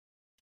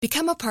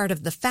Become a part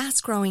of the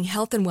fast-growing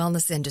health and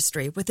wellness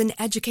industry with an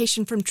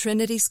education from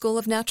Trinity School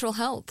of Natural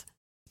Health.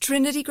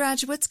 Trinity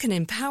graduates can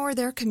empower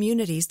their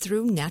communities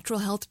through natural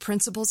health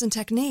principles and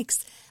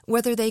techniques,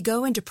 whether they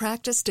go into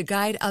practice to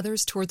guide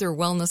others toward their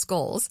wellness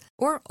goals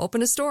or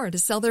open a store to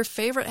sell their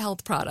favorite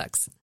health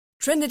products.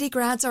 Trinity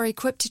grads are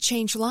equipped to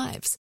change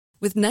lives.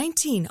 With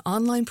 19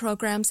 online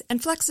programs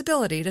and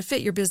flexibility to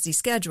fit your busy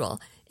schedule,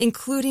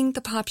 including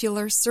the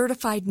popular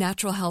Certified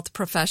Natural Health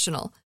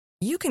Professional,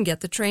 you can get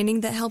the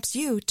training that helps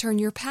you turn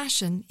your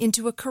passion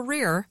into a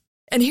career.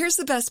 And here's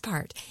the best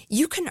part.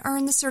 You can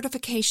earn the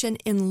certification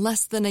in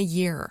less than a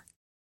year.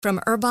 From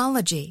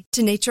herbology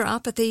to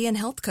naturopathy and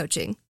health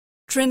coaching,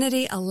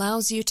 Trinity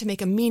allows you to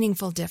make a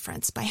meaningful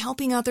difference by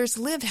helping others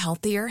live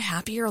healthier,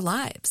 happier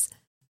lives.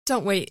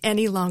 Don't wait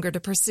any longer to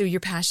pursue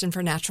your passion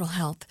for natural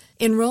health.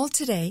 Enroll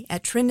today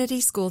at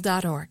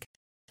trinityschool.org.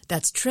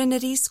 That's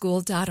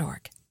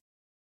trinityschool.org.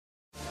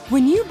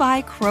 When you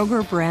buy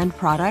Kroger brand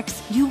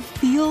products, you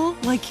feel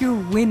like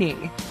you're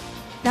winning.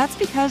 That's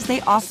because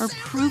they offer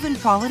proven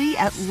quality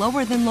at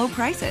lower than low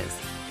prices.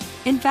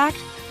 In fact,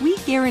 we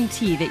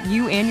guarantee that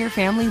you and your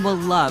family will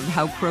love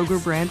how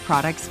Kroger brand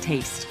products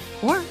taste,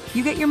 or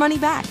you get your money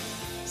back.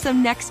 So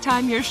next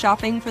time you're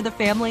shopping for the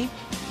family,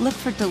 look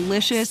for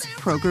delicious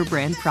Kroger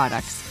brand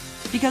products,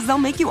 because they'll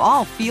make you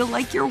all feel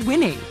like you're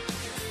winning.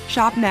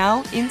 Shop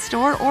now,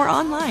 in-store, or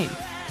online.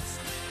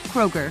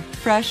 Kroger,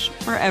 fresh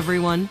for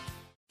everyone.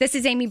 This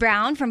is Amy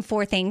Brown from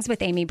 4 Things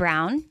with Amy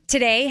Brown.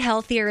 Today,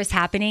 Healthier is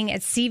happening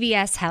at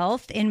CVS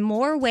Health in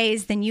more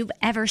ways than you've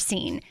ever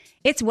seen.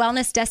 It's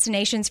wellness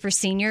destinations for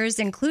seniors,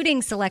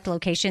 including select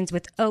locations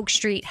with Oak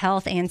Street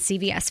Health and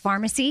CVS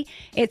Pharmacy.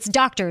 It's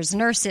doctors,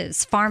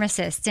 nurses,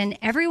 pharmacists, and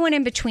everyone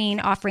in between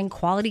offering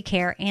quality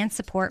care and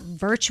support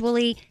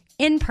virtually,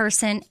 in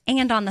person,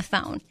 and on the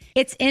phone.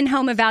 It's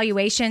in-home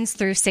evaluations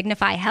through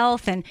Signify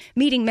Health and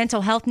meeting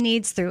mental health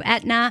needs through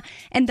Aetna.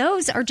 And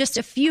those are just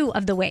a few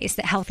of the ways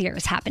that Healthier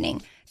is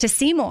happening. To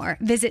see more,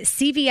 visit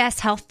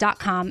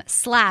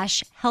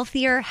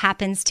cvshealth.com/healthier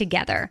happens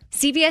together.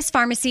 CVS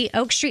Pharmacy,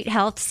 Oak Street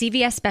Health,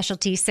 CVS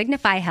Specialty,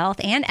 Signify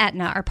Health, and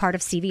Aetna are part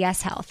of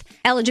CVS Health.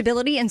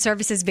 Eligibility and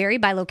services vary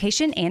by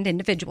location and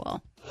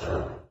individual.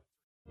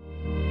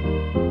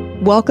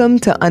 Welcome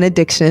to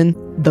Unaddiction,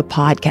 the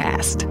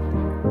podcast.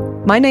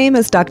 My name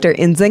is Dr.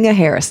 Nzinga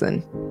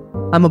Harrison.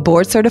 I'm a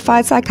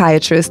board-certified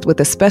psychiatrist with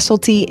a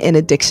specialty in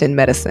addiction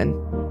medicine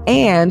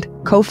and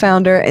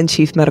co-founder and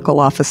chief medical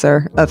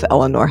officer of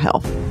Eleanor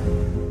Health.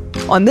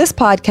 On this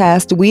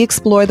podcast, we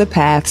explore the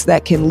paths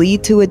that can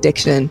lead to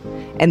addiction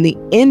and the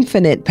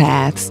infinite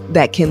paths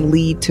that can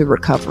lead to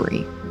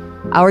recovery.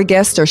 Our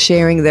guests are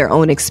sharing their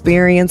own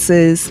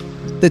experiences,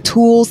 the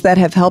tools that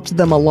have helped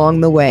them along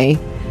the way,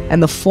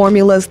 and the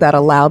formulas that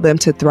allow them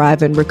to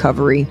thrive in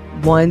recovery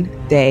one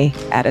day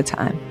at a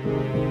time.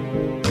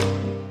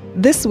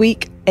 This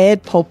week,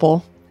 Ed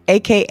Popil,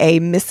 aka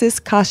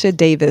Mrs. Kasha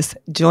Davis,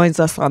 joins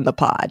us on the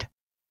pod.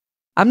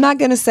 I'm not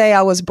going to say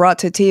I was brought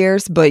to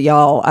tears, but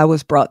y'all, I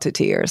was brought to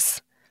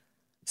tears.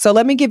 So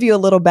let me give you a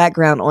little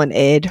background on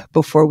Ed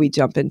before we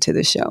jump into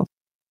the show.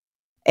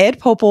 Ed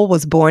Popil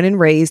was born and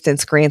raised in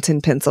Scranton,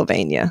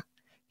 Pennsylvania.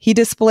 He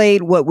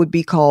displayed what would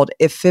be called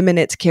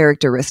effeminate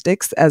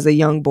characteristics as a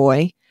young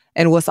boy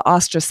and was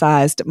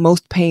ostracized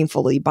most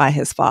painfully by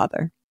his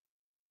father.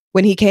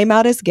 When he came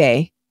out as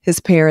gay, his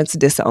parents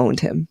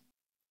disowned him.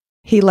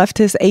 He left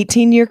his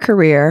 18-year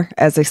career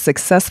as a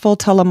successful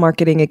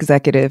telemarketing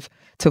executive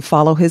to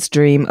follow his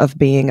dream of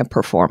being a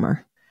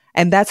performer.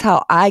 And that's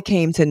how I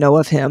came to know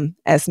of him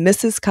as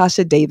Mrs.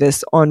 Kasha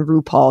Davis on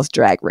RuPaul's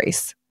Drag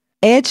Race.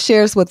 Ed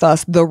shares with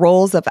us the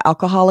roles of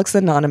Alcoholics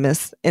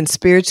Anonymous and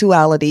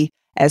spirituality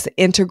as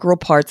integral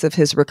parts of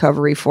his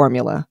recovery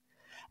formula,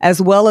 as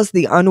well as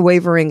the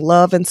unwavering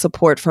love and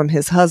support from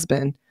his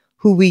husband,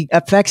 who we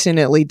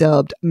affectionately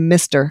dubbed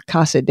Mr.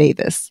 Kasha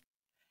Davis,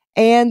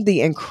 and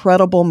the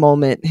incredible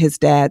moment his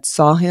dad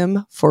saw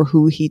him for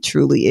who he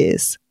truly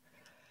is.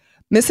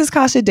 Mrs.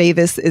 Kasha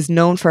Davis is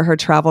known for her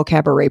travel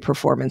cabaret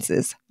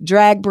performances,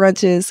 drag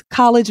brunches,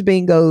 college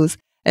bingos,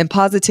 and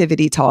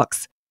positivity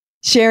talks,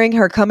 sharing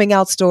her coming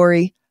out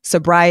story,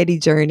 sobriety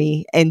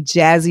journey, and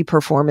jazzy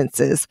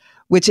performances,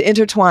 which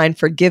intertwine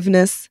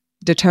forgiveness,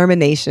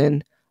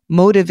 determination,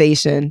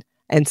 motivation,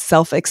 and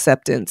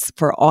self-acceptance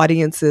for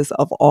audiences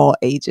of all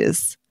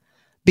ages.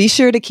 Be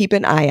sure to keep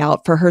an eye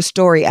out for her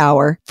story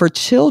hour for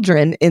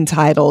children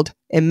entitled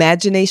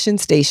Imagination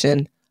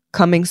Station,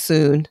 coming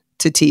soon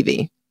to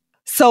TV.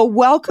 So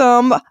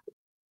welcome.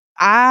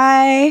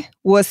 I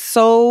was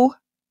so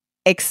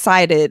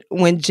excited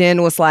when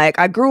Jen was like,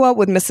 I grew up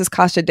with Mrs.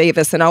 Kasha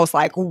Davis, and I was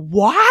like,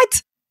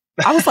 what?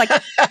 I was like,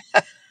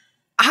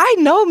 I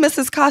know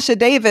Mrs. Kasha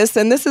Davis,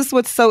 and this is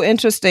what's so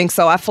interesting.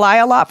 So I fly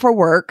a lot for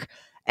work,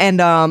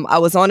 and I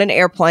was on an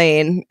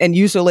airplane, and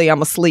usually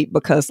I'm asleep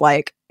because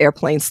like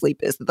airplane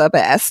sleep is the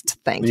best.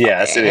 Thankfully.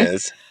 Yes, it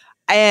is.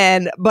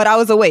 But I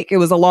was awake. It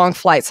was a long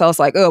flight, so I was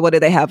like, oh, what do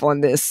they have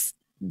on this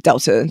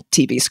Delta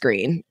TV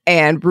screen?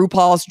 And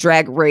RuPaul's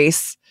Drag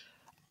Race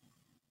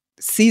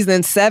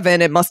season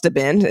 7, it must have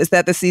been. Is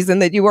that the season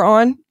that you were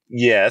on?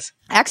 Yes.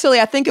 Actually,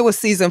 I think it was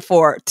season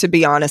 4, to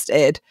be honest,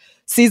 Ed.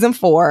 Season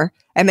 4.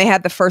 And they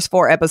had the first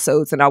 4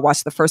 episodes. And I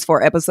watched the first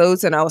 4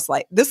 episodes. And I was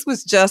like, this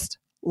was just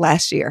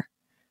last year.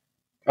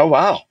 Oh,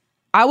 wow.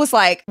 I was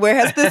like, where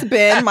has this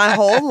been my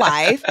whole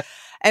life?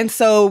 And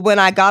so when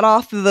I got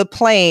off the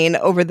plane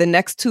over the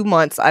next 2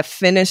 months, I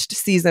finished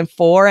season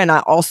 4 and I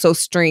also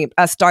streamed.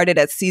 I started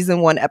at season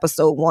 1,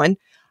 episode 1.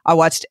 I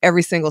watched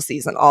every single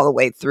season all the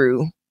way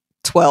through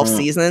 12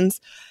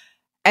 seasons.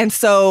 And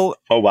so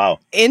oh, wow.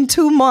 In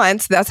 2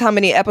 months, that's how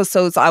many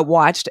episodes I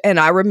watched. And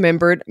I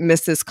remembered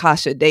Mrs.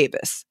 Kasha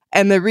Davis.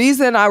 And the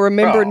reason I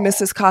remembered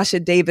Mrs. Kasha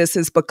Davis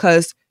is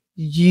because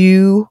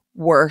you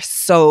were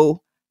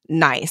so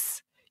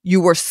nice.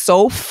 You were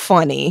so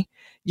funny.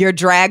 Your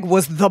drag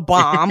was the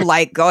bomb.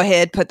 Like, go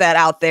ahead, put that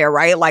out there,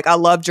 right? Like, I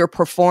loved your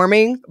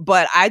performing,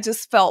 but I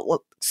just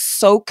felt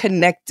so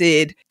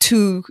connected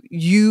to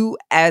you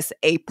as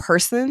a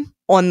person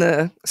on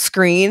the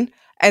screen.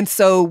 And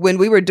so when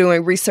we were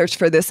doing research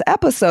for this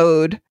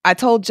episode, I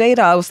told Jada,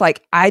 I was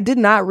like, I did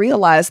not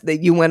realize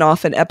that you went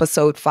off in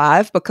episode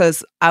 5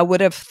 because I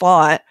would have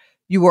thought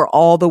you were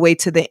all the way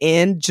to the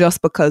end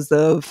just because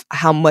of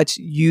how much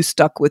you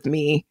stuck with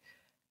me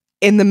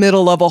in the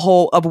middle of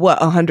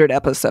 100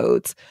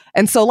 episodes.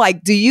 And so,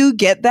 like, do you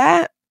get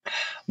that?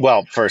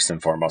 Well, first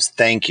and foremost,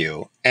 thank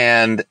you.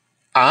 And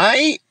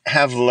I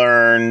have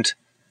learned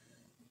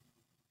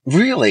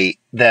really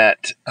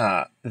that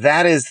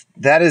that is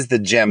the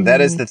gem.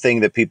 That is the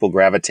thing that people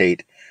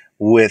gravitate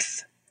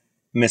with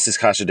Mrs.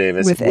 Kasha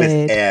Davis, with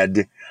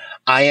Ed.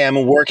 I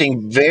am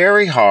working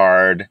very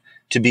hard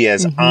to be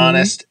as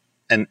honest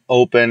and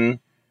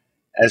open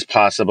as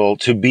possible,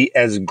 to be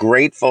as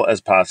grateful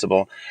as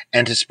possible,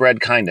 and to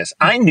spread kindness.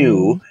 I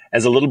knew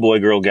as a little boy,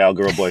 girl, gal,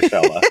 girl, boy,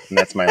 fella, and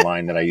that's my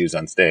line that I use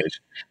on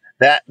stage,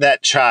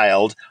 that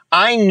child,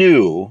 I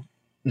knew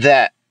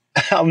that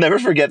I'll never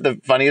forget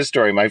the funniest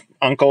story. My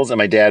uncles and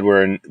my dad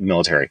were in the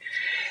military,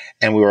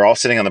 and we were all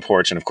sitting on the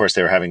porch, and of course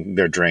they were having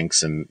their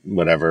drinks and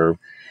whatever,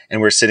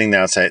 and we're sitting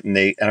outside,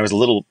 and I was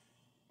little,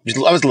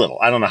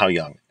 I don't know how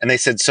young, and they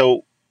said,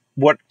 so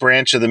what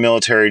branch of the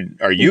military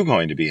are you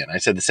going to be in? I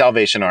said, the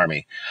Salvation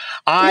Army.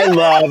 I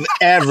love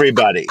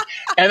everybody.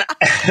 And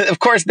of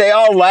course they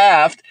all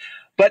laughed,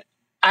 but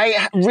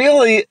I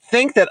really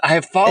think that I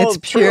have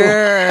followed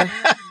through.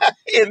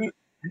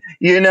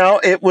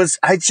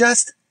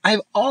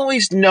 I've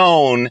always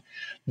known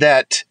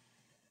that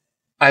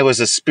I was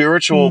a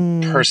spiritual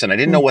person. I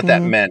didn't know what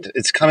that meant.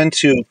 It's come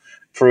into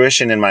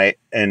fruition in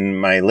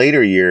my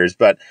later years,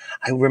 but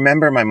I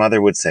remember my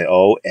mother would say,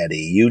 "Oh,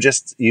 Eddie,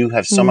 you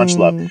have so much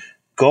love.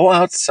 Go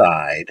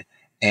outside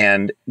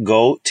and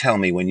go tell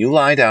me when you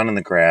lie down in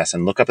the grass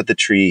and look up at the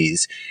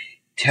trees,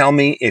 tell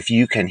me if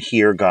you can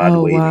hear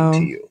God waving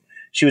to you."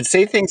 She would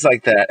say things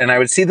like that, and I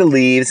would see the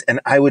leaves, and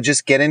I would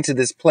just get into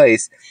this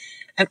place.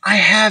 And I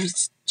have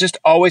just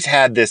always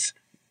had this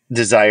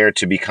desire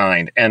to be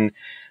kind. And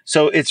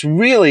so it's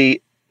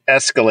really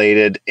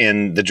escalated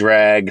in the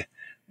drag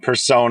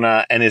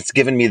persona, and it's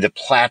given me the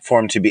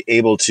platform to be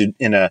able to,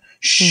 in a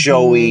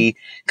showy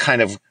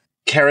kind of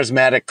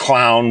charismatic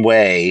clown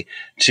way,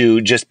 to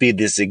just be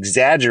this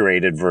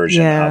exaggerated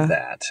version of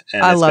that.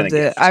 And I loved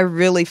it. I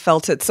really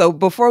felt it. So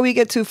before we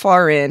get too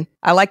far in,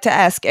 I like to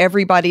ask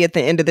everybody at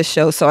the end of the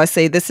show. So I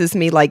say, this is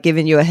me like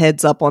giving you a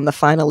heads up on the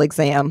final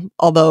exam,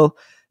 although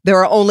there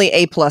are only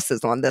A+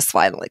 on this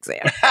final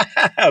exam.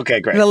 Okay,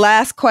 great. The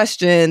last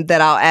question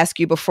that I'll ask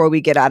you before we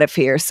get out of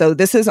here. So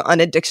this is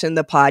Unaddiction,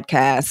 the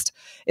podcast.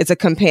 It's a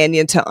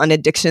companion to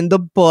Unaddiction, the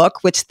book,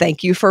 which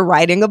thank you for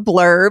writing a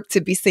blurb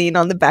to be seen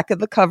on the back of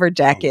the cover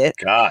jacket.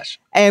 Oh, gosh.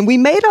 And we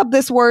made up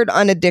this word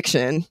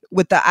unaddiction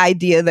with the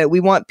idea that we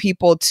want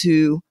people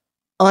to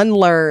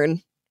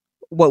unlearn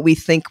what we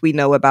think we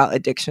know about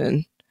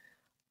addiction,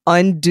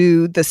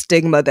 undo the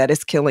stigma that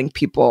is killing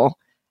people,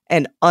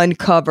 and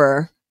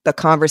uncover the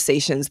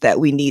conversations that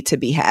we need to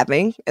be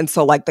having. And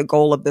so, like, the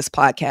goal of this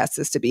podcast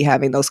is to be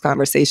having those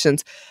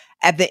conversations.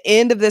 At the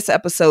end of this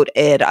episode,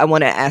 Ed, I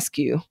want to ask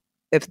you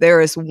if there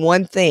is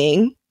one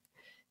thing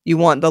you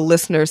want the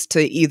listeners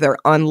to either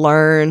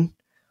unlearn,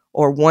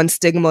 or one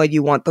stigma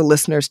you want the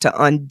listeners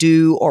to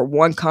undo, or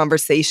one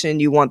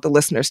conversation you want the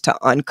listeners to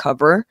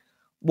uncover,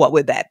 what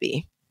would that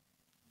be?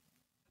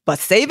 But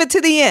save it to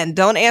the end.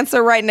 Don't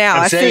answer right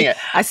now. I see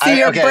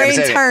your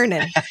brain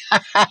turning.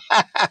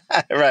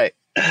 Right.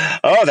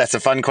 Oh, that's a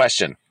fun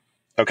question.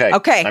 Okay.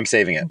 I'm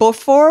saving it.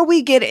 Before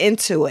we get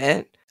into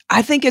it,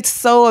 I think it's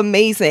so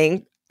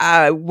amazing.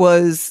 I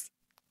watched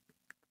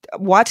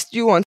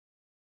you on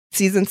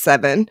season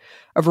 7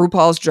 of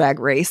RuPaul's Drag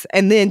Race.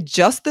 And then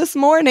just this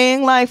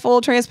morning, like, full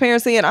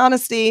transparency and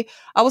honesty,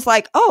 I was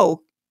like,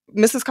 oh,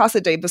 Mrs. Kasha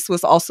Davis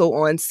was also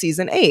on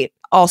season 8,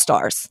 All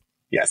Stars.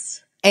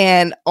 Yes.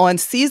 And on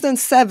season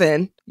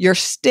 7, your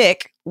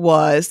shtick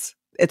was,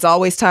 it's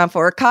always time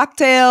for a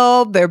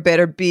cocktail. There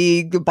better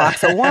be a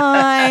box of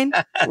wine,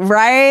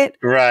 right?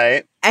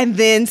 Right. And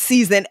then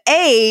season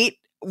 8,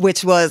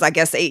 which was, I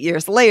guess, 8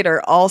 years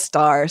later, All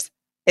Stars,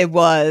 it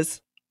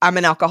was I'm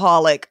an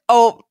alcoholic.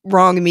 Oh,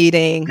 wrong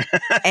meeting.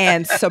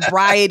 And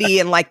sobriety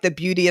and like the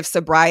beauty of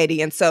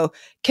sobriety. And so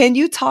can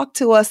you talk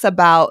to us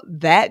about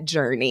that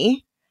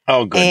journey?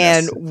 Oh,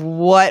 goodness. And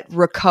what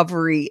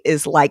recovery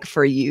is like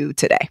for you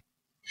today?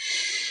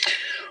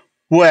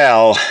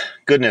 Well,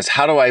 goodness,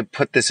 how do I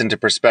put this into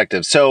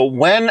perspective? So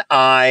when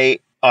I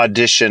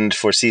auditioned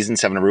for season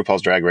 7 of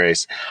RuPaul's Drag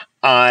Race,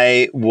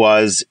 I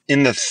was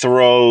in the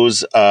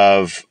throes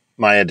of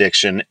my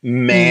addiction,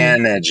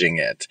 managing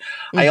it.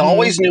 I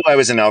always knew I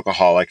was an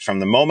alcoholic. From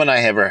the moment I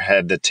ever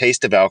had the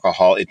taste of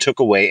alcohol, it took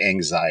away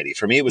anxiety.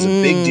 For me, it was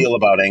a big deal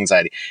about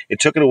anxiety. It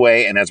took it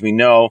away. And as we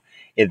know,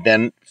 it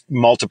then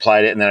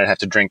multiplied it, and then I'd have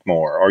to drink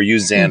more or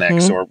use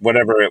Xanax or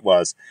whatever it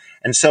was.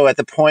 And so at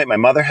the point, my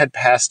mother had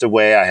passed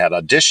away. I had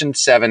auditioned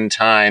 7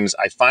 times.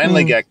 I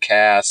finally got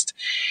cast,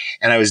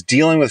 and I was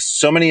dealing with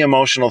so many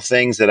emotional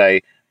things that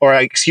I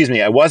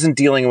wasn't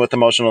dealing with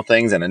emotional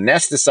things and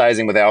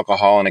anesthetizing with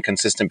alcohol on a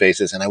consistent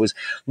basis. And I was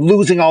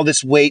losing all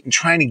this weight and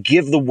trying to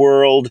give the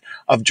world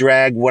of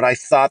drag what I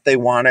thought they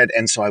wanted.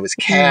 And so I was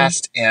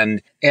cast,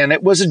 and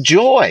it was a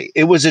joy.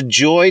 It was a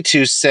joy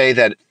to say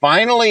that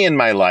finally in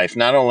my life,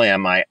 not only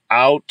am I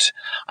out,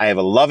 I have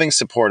a loving,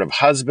 supportive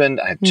husband.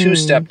 I have 2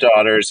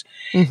 stepdaughters,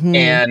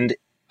 and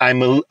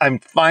I'm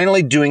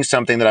finally doing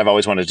something that I've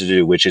always wanted to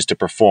do, which is to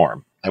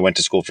perform. I went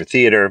to school for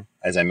theater.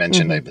 As I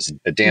mentioned, I was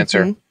a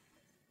dancer.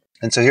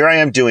 And so here I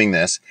am doing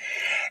this,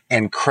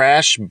 and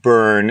crash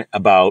burn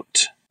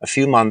about a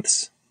few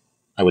months,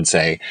 I would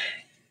say.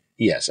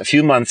 Yes, a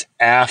few months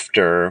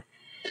after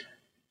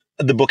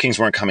the bookings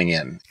weren't coming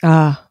in.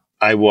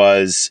 I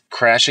was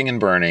crashing and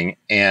burning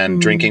and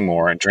drinking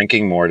more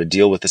to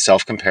deal with the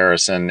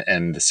self-comparison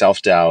and the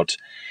self-doubt.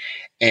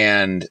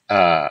 And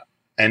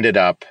ended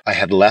up, I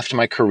had left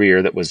my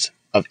career that was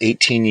of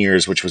 18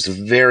 years, which was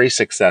very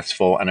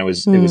successful. And it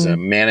was a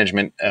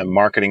management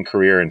marketing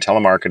career in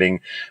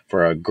telemarketing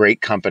for a great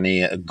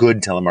company, a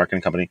good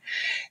telemarketing company.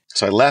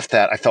 So I left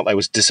that. I felt I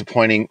was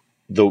disappointing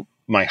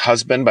my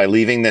husband by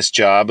leaving this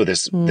job with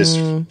this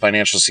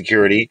financial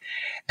security.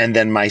 And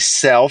then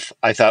myself,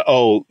 I thought,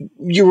 oh,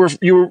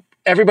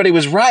 everybody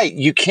was right.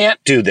 You can't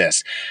do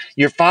this.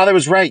 Your father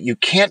was right. You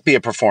can't be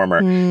a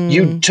performer.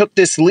 You took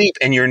this leap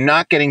and you're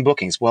not getting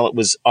bookings. Well, it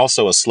was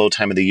also a slow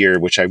time of the year,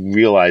 which I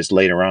realized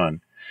later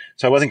on.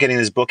 So I wasn't getting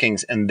these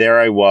bookings. And there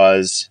I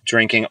was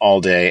drinking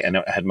all day, and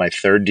I had my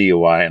 3rd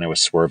DUI, and I was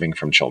swerving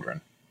from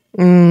children.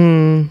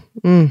 And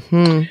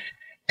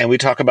we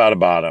talk about a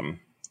bottom.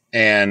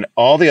 And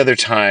all the other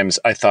times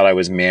I thought I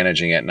was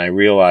managing it. And I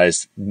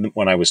realized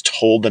when I was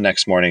told the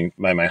next morning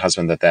by my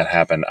husband that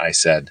happened, I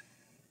said,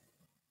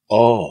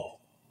 oh,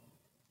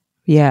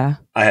 yeah,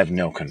 I have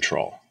no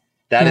control.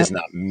 That is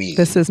not me.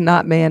 This is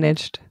not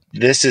managed.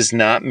 This is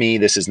not me.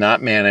 This is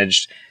not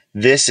managed.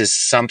 This is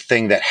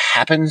something that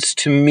happens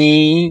to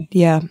me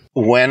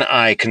when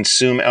I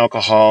consume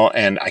alcohol,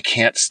 and I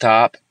can't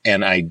stop,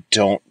 and I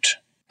don't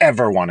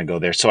ever want to go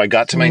there. So I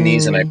got to my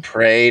knees and I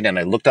prayed, and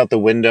I looked out the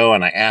window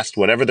and I asked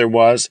whatever there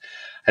was.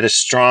 I had a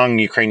strong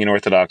Ukrainian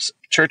Orthodox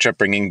church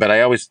upbringing, but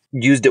I always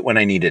used it when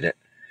I needed it.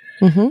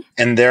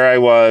 And there I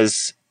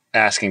was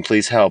asking,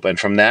 please help. And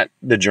from that,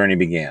 the journey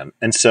began.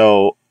 And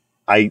so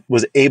I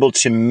was able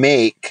to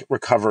make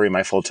recovery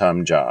my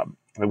full-time job.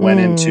 I went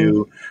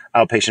into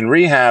outpatient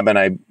rehab, and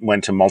I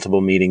went to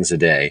multiple meetings a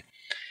day.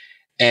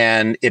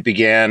 And it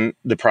began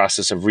the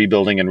process of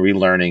rebuilding and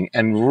relearning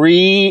and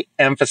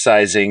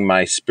re-emphasizing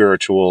my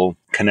spiritual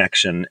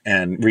connection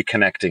and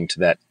reconnecting to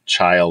that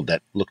child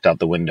that looked out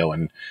the window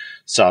and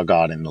saw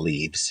God in the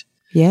leaves.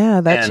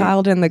 Yeah, that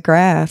child in the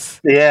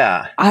grass.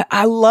 Yeah.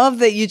 I love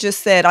that you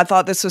just said, I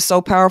thought this was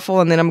so powerful,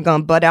 and then I'm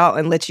going to butt out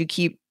and let you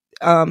keep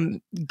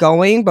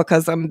going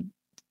because I'm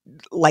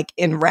like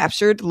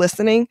enraptured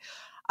listening.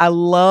 I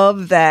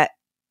love that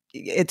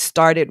it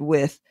started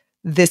with,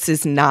 this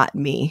is not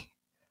me.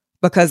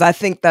 Because I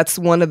think that's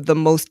one of the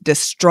most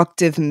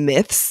destructive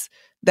myths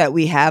that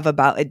we have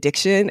about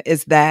addiction,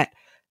 is that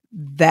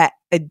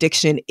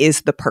addiction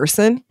is the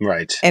person.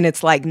 Right. And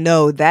it's like,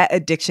 no, that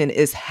addiction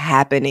is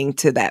happening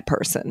to that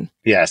person.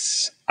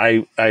 Yes.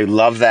 I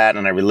love that,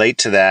 and I relate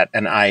to that.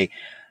 And I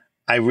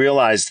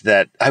realized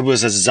that I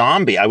was a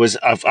zombie. I was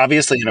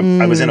obviously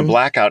I was in a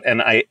blackout,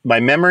 and my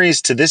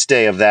memories to this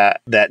day of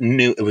that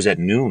noon, it was at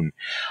noon.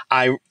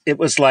 It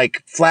was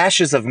like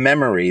flashes of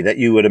memory that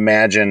you would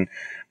imagine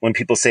when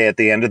people say at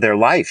the end of their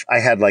life. I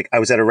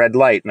was at a red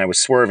light and I was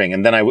swerving,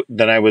 and then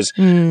I was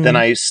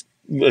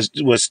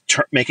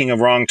making a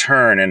wrong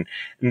turn, and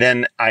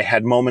then I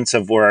had moments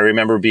of where I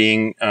remember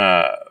being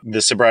the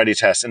sobriety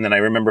test, and then I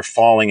remember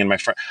falling in my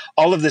front.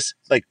 All of this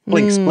like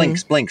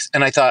blinks,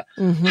 and I thought,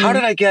 how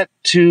did I get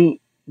to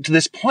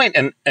this point?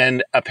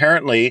 And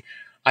apparently,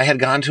 I had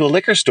gone to a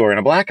liquor store in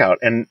a blackout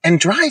and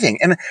driving,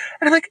 and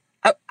I'm like,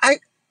 I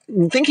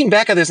thinking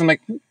back at this, I'm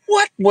like,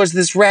 what was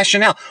this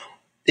rationale?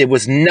 It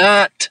was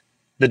not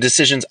the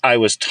decisions I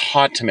was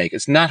taught to make.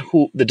 It's not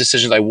the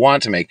decisions I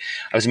want to make.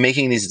 I was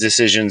making these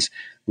decisions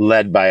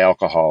led by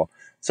alcohol.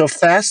 So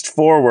fast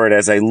forward,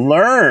 as I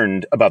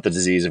learned about the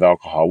disease of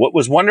alcohol, what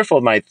was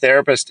wonderful, my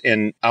therapist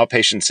in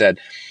outpatient said,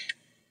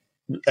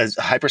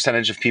 a high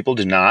percentage of people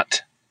do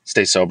not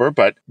stay sober,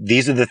 but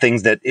these are the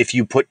things that if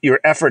you put your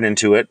effort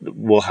into it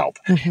will help.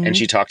 And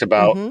she talked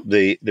about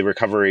the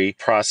recovery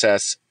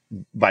process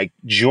by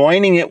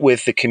joining it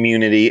with the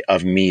community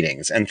of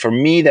meetings. And for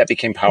me, that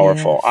became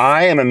powerful. Yes.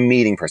 I am a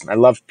meeting person. I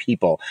love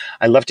people.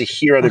 I love to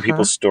hear other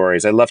people's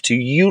stories. I love to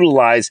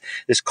utilize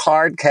this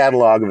card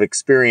catalog of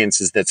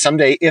experiences that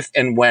someday, if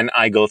and when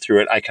I go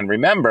through it, I can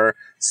remember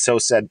so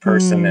said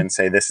person and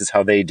say, this is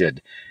how they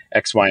did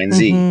X, Y, and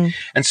Z.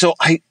 And so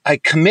I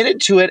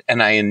committed to it,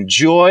 and I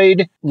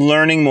enjoyed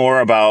learning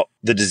more about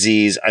the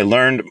disease. I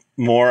learned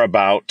more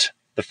about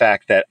the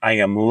fact that I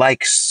am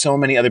like so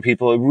many other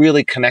people,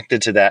 really connected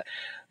to that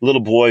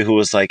little boy who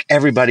was like,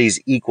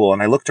 everybody's equal.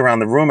 And I looked around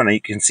the room and you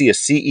can see a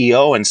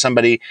CEO and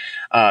somebody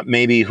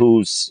maybe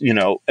who's,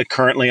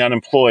 currently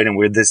unemployed, and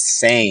we're the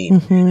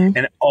same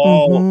and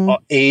all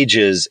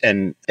ages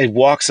and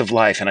walks of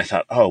life. And I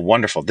thought, oh,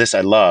 wonderful. This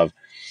I love.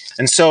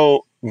 And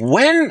so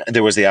when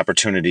there was the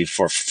opportunity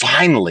for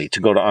finally to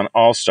go to on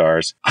All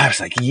Stars, I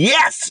was like,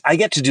 yes, I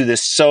get to do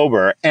this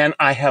sober. And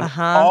I have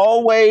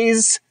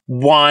always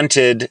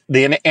wanted,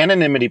 the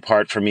anonymity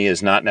part for me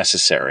is not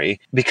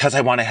necessary because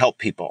I want to help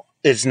people.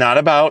 It's not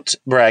about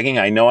bragging.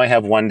 I know I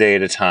have one day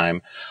at a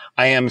time.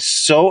 I am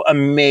so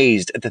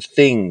amazed at the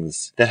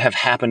things that have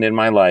happened in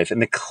my life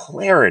and the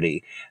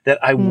clarity that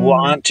I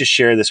want to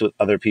share this with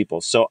other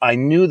people. So I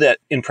knew that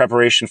in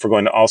preparation for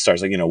going to All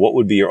Stars, like, what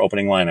would be your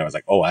opening line? I was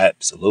like, oh,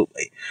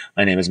 absolutely.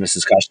 My name is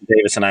Mrs. Kasha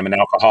Davis and I'm an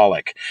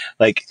alcoholic.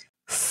 Like,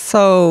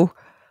 so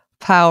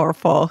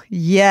powerful.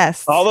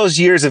 Yes. All those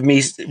years of me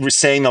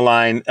saying the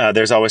line,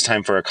 there's always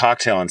time for a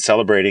cocktail, and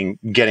celebrating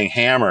getting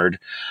hammered.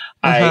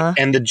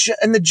 And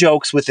the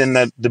jokes within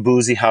the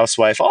boozy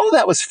housewife, all of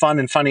that was fun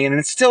and funny. And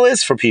it still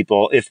is for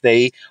people if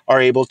they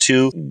are able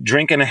to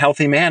drink in a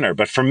healthy manner.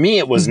 But for me,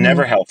 it was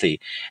never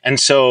healthy. And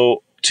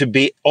so to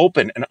be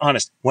open and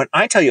honest, when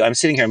I tell you, I'm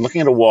sitting here, I'm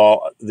looking at a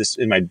wall,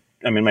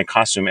 I'm in my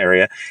costume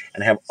area,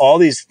 and I have all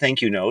these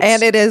thank you notes.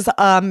 And it is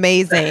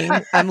amazing.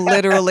 I'm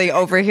literally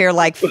over here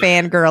like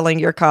fangirling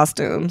your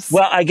costumes.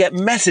 Well, I get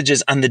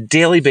messages on the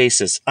daily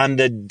basis,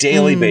 and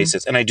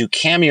I do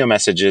cameo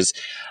messages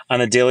on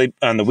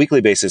the weekly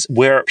basis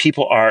where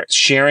people are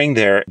sharing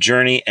their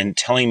journey and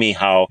telling me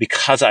how,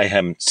 because I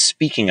am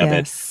speaking of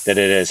it, that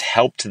it has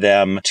helped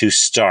them to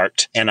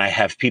start. And I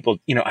have people,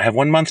 I have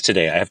 1 month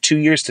today. I have 2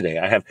 years today.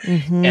 I have,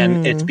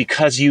 and it's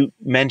because you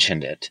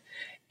mentioned it.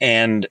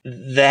 And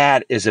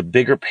that is a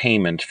bigger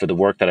payment for the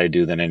work that I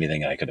do than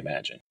anything I could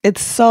imagine.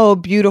 It's so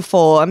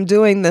beautiful. I'm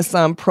doing this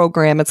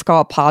program. It's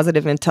called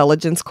Positive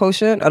Intelligence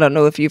Quotient. I don't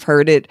know if you've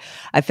heard it.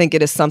 I think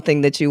it is something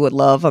that you would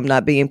love. I'm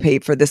not being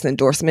paid for this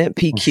endorsement,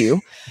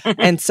 PQ.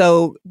 And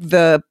so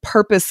the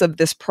purpose of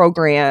this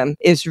program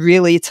is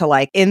really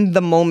to, in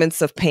the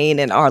moments of pain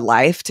in our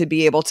life, to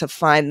be able to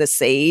find the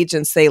sage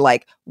and say,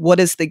 what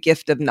is the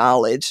gift of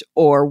knowledge,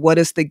 or what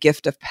is the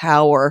gift of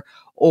power,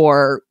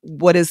 or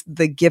what is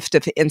the gift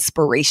of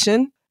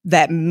inspiration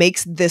that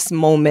makes this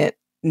moment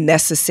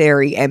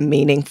necessary and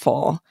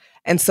meaningful.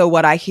 And so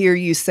what I hear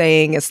you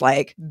saying is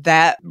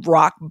that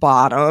rock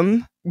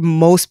bottom,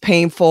 most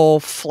painful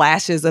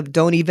flashes of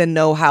don't even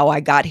know how I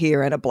got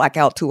here, in a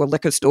blackout to a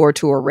liquor store,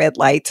 to a red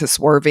light, to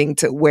swerving,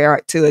 to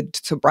a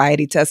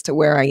sobriety test, to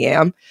where I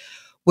am,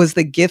 was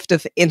the gift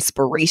of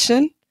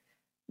inspiration.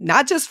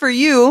 Not just for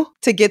you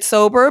to get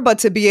sober, but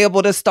to be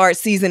able to start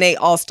season 8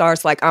 All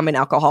Stars like I'm an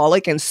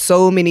alcoholic. And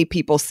so many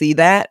people see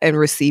that and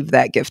receive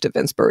that gift of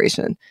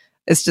inspiration.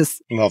 It's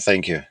just... Well,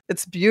 thank you.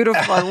 It's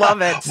beautiful. I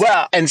love it.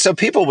 Well, and so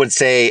people would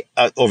say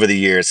over the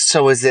years,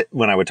 so is it,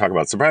 when I would talk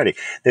about sobriety,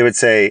 they would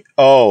say,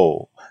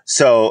 oh,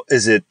 so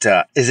is it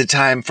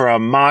time for a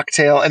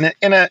mocktail? And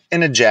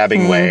in a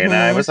jabbing way. And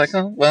I was like,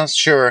 oh, well,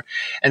 sure.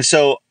 And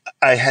so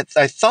I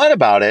thought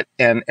about it,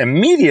 and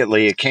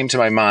immediately it came to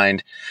my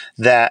mind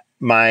that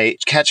my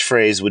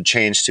catchphrase would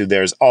change to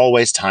 "there's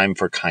always time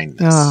for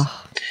kindness."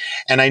 Oh.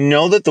 And I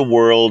know that the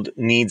world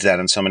needs that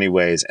in so many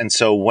ways. And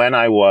so when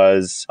I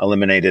was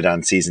eliminated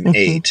on season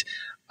 8,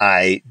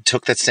 I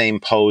took that same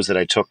pose that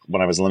I took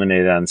when I was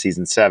eliminated on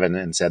season 7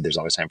 and said, there's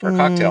always time for a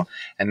cocktail,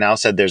 and now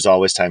said, there's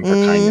always time for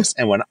kindness.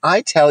 And when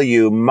I tell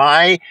you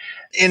my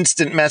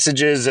instant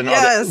messages and all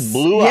that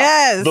blew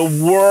up,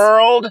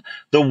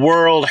 the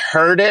world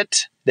heard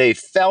it. They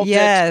felt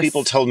it.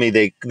 People told me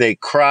they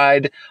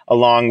cried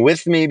along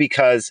with me,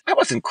 because I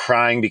wasn't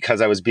crying because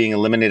I was being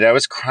eliminated. I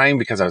was crying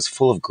because I was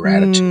full of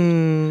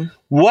gratitude.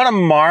 What a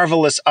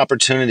marvelous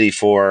opportunity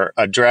for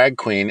a drag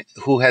queen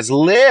who has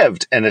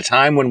lived in a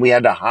time when we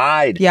had to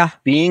hide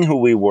being who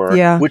we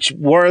were, which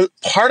were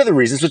part of the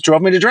reasons which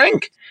drove me to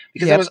drink.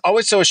 Because I was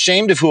always so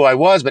ashamed of who I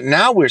was. But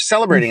now we're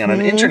celebrating on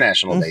an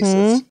international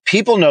basis.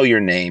 People know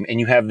your name, and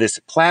you have this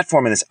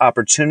platform and this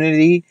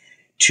opportunity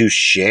to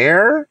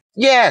share.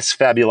 Yes,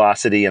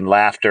 fabulosity and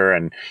laughter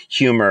and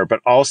humor,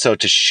 but also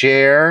to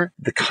share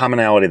the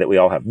commonality that we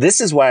all have. This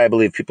is why I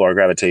believe people are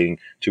gravitating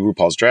to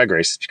RuPaul's Drag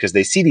Race, because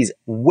they see these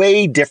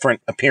way different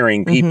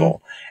appearing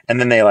people. And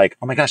then they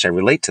oh my gosh, I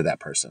relate to that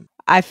person.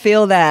 I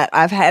feel that.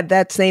 I've had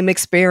that same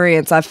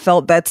experience. I've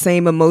felt that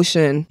same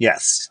emotion.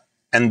 Yes.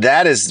 And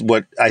that is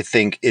what I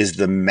think is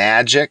the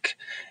magic.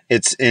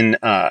 It's in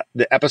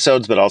the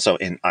episodes, but also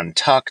in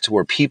Untucked,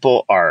 where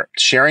people are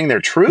sharing their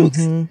truth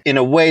in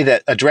a way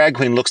that a drag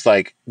queen looks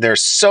like they're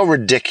so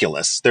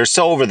ridiculous. They're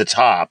so over the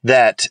top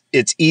that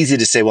it's easy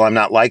to say, well, I'm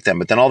not like them.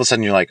 But then all of a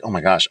sudden you're like, oh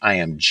my gosh, I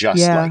am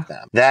just like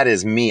them. That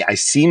is me. I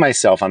see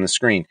myself on the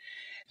screen.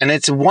 And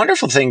it's a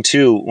wonderful thing,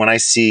 too, when I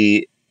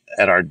see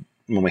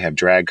when we have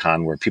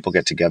DragCon, where people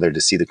get together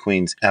to see the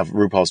queens of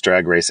RuPaul's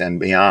Drag Race and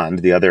beyond,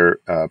 the other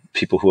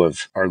people who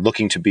are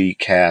looking to be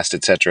cast,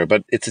 etc.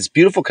 But it's this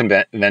beautiful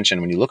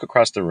convention. When you look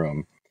across the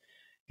room,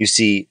 you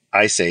see,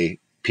 I say,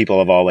 people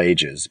of all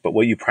ages. But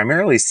what you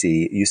primarily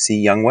see, you see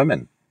young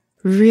women.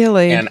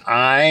 Really? And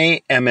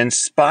I am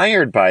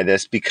inspired by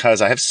this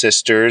because I have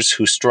sisters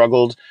who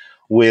struggled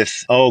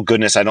with, oh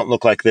goodness, I don't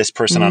look like this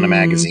person on a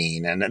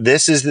magazine. And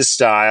this is the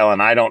style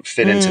and I don't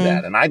fit into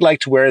that. And I'd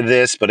like to wear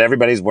this, but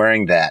everybody's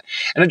wearing that.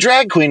 And a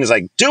drag queen is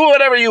like, do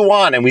whatever you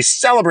want. And we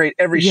celebrate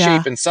every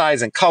shape and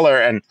size and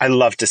color. And I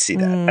love to see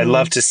that. I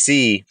love to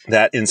see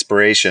that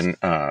inspiration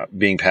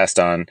being passed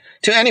on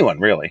to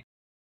anyone, really.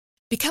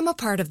 Become a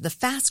part of the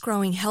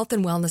fast-growing health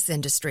and wellness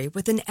industry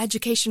with an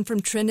education from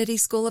Trinity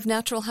School of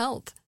Natural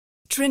Health.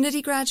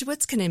 Trinity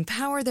graduates can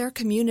empower their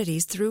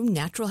communities through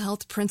natural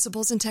health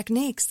principles and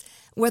techniques,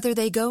 whether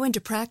they go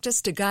into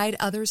practice to guide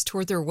others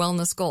toward their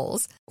wellness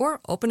goals or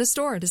open a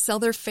store to sell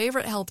their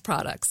favorite health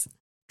products.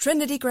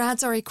 Trinity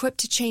grads are equipped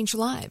to change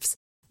lives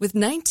with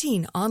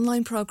 19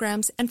 online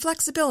programs and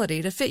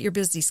flexibility to fit your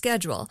busy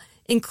schedule,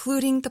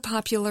 including the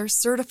popular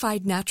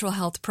Certified Natural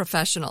Health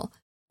Professional.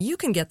 You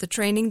can get the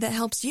training that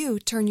helps you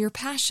turn your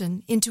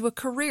passion into a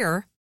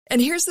career. And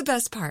here's the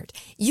best part.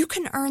 You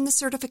can earn the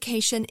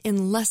certification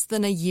in less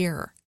than a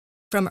year.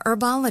 From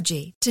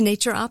herbology to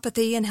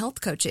naturopathy and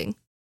health coaching,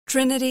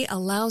 Trinity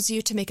allows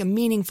you to make a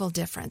meaningful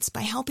difference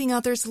by helping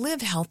others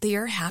live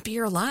healthier,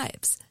 happier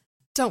lives.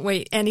 Don't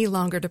wait any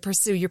longer to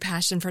pursue your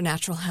passion for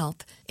natural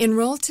health.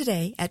 Enroll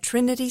today at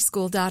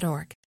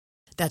trinityschool.org.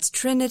 That's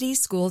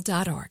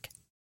trinityschool.org.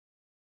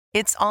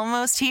 It's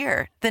almost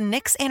here. The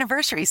Knix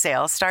Anniversary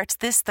Sale starts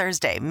this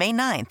Thursday, May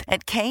 9th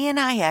at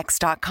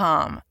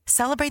knix.com.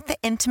 Celebrate the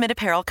intimate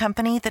apparel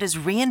company that has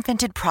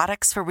reinvented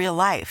products for real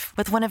life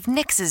with one of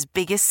Knix's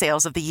biggest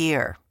sales of the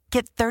year.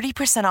 Get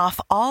 30% off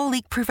all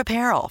leak-proof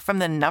apparel from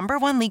the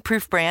 #1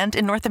 leak-proof brand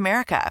in North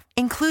America,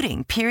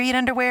 including period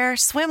underwear,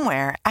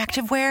 swimwear,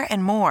 activewear,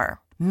 and more.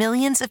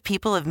 Millions of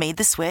people have made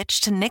the switch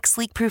to Knix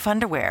leak-proof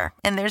underwear,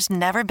 and there's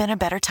never been a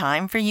better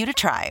time for you to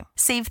try.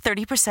 Save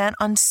 30%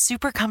 on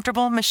super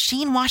comfortable,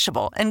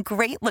 machine-washable, and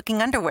great-looking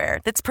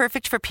underwear that's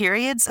perfect for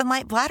periods and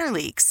light bladder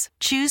leaks.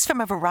 Choose from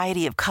a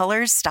variety of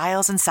colors,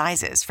 styles, and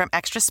sizes from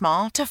extra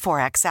small to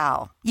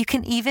 4XL. You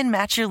can even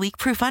match your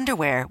leak-proof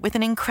underwear with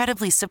an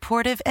incredibly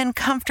supportive and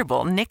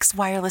comfortable Knix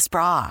wireless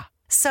bra.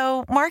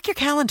 So mark your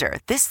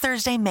calendar this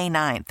Thursday, May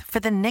 9th for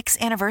the Knix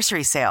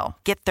Anniversary Sale.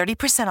 Get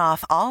 30%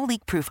 off all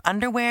leak-proof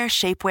underwear,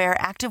 shapewear,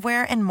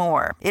 activewear, and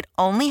more. It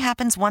only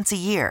happens once a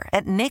year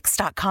at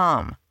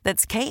Knix.com.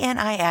 That's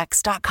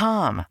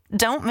KNIX.com.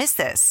 Don't miss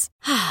this.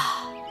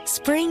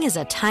 Spring is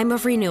a time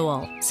of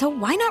renewal, so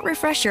why not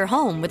refresh your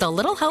home with a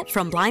little help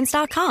from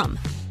Blinds.com?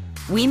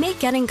 We make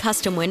getting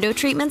custom window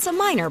treatments a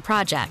minor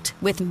project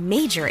with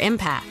major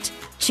impact.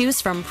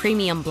 Choose from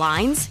premium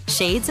blinds,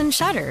 shades, and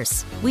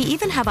shutters. We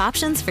even have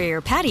options for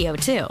your patio,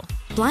 too.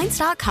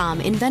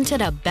 Blinds.com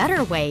invented a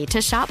better way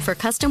to shop for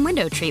custom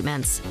window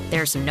treatments.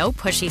 There's no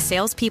pushy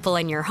salespeople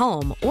in your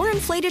home or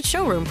inflated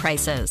showroom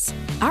prices.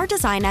 Our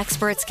design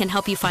experts can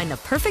help you find the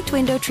perfect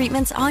window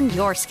treatments on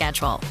your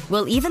schedule.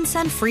 We'll even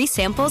send free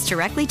samples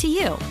directly to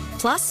you.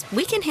 Plus,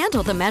 we can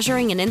handle the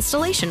measuring and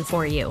installation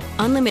for you.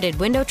 Unlimited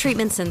window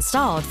treatments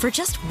installed for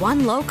just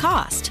one low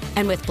cost.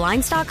 And with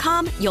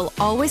Blinds.com, you'll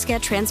always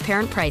get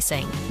transparent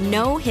pricing.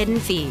 No hidden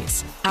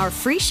fees. Our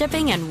free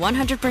shipping and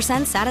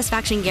 100%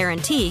 satisfaction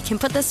guarantee can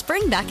put the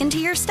spring back into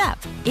your step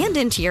and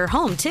into your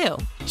home, too.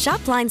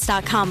 Shop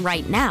Blinds.com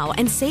right now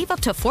and save up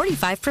to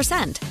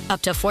 45%.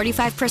 Up to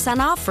 45%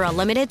 off for a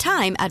limited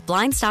time at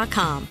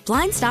Blinds.com.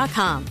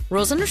 Blinds.com.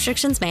 Rules and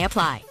restrictions may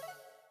apply.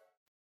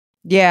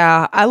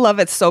 Yeah, I love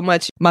it so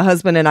much. My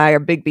husband and I are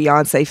big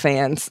Beyonce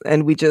fans,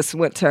 and we just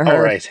went to her. All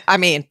right. I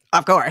mean,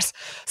 of course.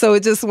 So we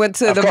just went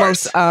to the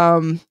most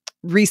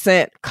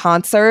recent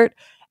concert.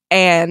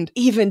 And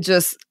even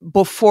just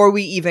before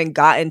we even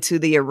got into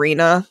the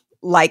arena,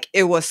 like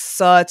it was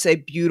such a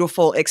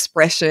beautiful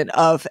expression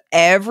of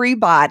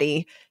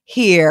everybody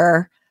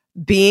here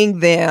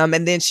being them.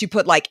 And then she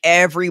put like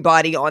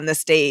everybody on the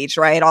stage,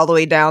 right? All the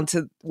way down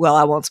to, well,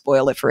 I won't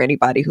spoil it for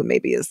anybody who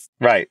maybe is,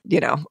 right. You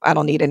know, I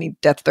don't need any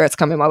death threats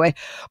coming my way,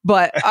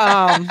 but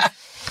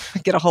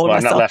get a hold of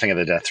myself. I'm not laughing at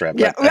the death threat,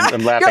 but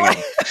I'm laughing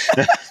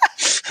at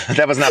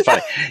that was not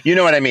funny. You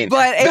know what I mean?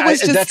 But it was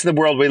just, that's the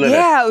world we live in.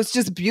 Yeah, it was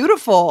just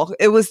beautiful.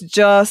 It was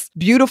just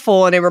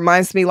beautiful. And it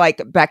reminds me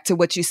like back to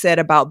what you said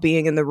about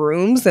being in the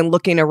rooms and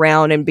looking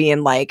around and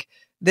being like,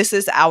 this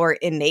is our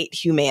innate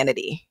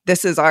humanity.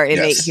 This is our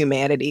innate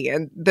humanity.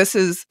 And this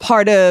is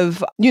part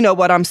of, you know,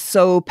 what I'm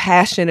so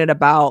passionate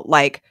about.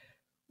 Like,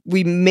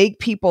 we make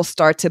people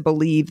start to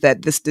believe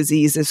that this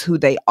disease is who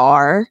they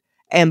are.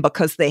 And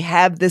because they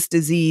have this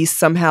disease,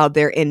 somehow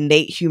their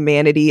innate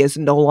humanity is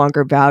no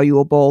longer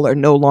valuable or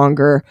no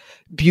longer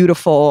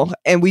beautiful.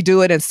 And we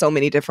do it in so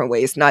many different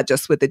ways, not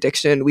just with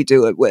addiction. We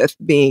do it with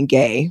being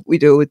gay. We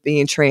do it with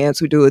being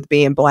trans. We do it with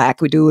being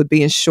Black. We do it with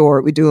being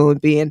short. We do it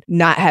with being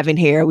not having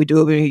hair. We do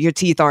it with your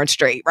teeth aren't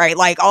straight, right?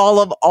 Like all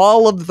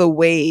of the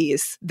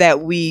ways that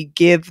we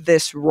give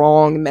this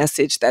wrong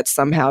message that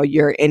somehow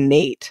your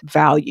innate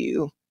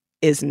value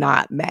is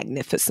not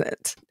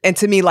magnificent. And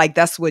to me, like,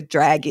 that's what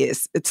drag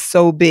is. It's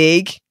so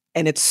big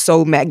and it's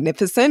so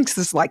magnificent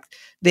because it's like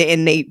the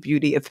innate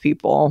beauty of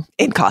people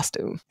in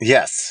costume.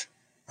 Yes.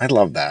 I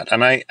love that.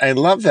 And I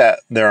love that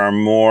there are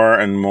more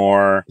and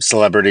more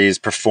celebrities,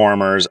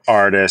 performers,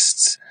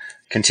 artists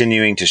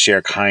continuing to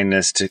share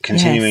kindness, to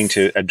continuing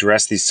to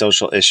address these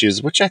social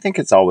issues, which I think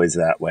it's always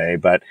that way,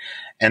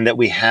 and that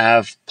we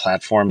have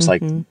platforms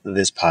like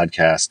this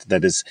podcast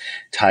that is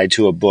tied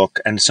to a book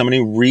and so many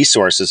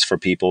resources for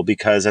people,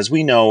 because as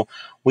we know,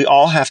 we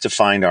all have to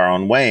find our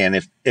own way.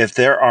 And if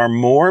there are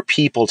more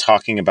people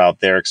talking about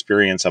their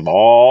experience of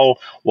all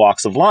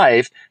walks of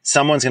life,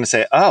 someone's going to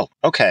say, oh,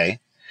 okay.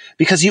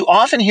 Because you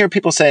often hear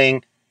people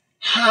saying,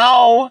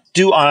 how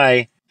do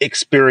I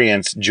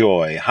experience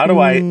joy? How do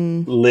I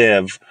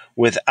live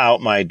without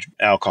my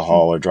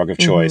alcohol or drug of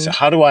choice?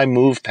 How do I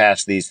move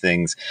past these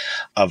things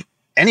of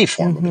any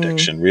form of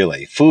addiction,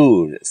 really?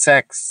 Food,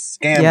 sex,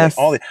 gambling,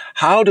 all the.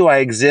 How do I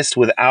exist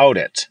without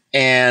it?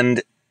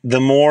 And the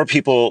more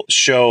people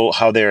show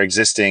how they're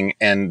existing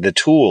and the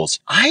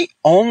tools. I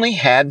only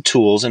had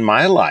tools in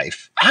my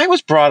life. I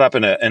was brought up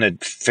in a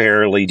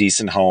fairly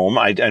decent home.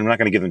 I'm not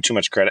going to give them too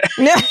much credit.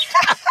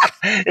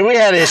 We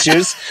had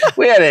issues.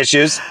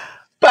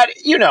 But,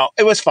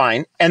 it was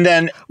fine. And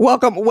then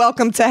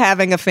welcome to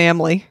having a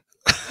family.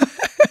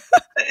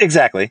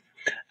 Exactly.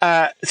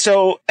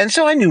 So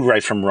I knew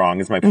right from wrong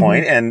is my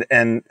point.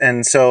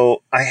 And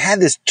so I had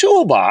this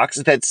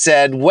toolbox that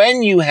said,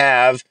 when you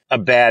have a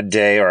bad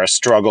day or a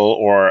struggle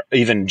or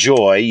even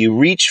joy, you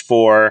reach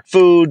for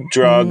food,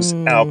 drugs,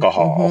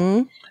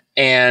 alcohol.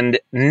 And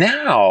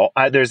now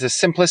there's a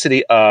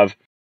simplicity of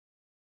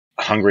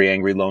hungry,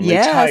 angry, lonely,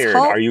 tired.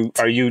 Halt.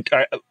 Are you?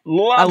 I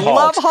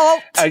love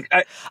Halt.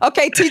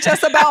 Okay, teach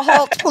us about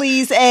Halt,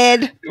 please,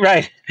 Ed.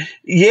 Right.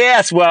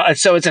 Yes. Well,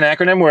 so it's an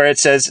acronym where it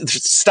says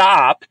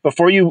stop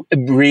before you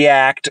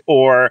react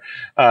or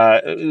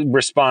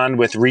respond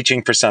with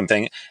reaching for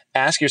something.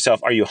 Ask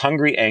yourself, are you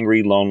hungry,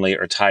 angry, lonely,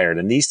 or tired?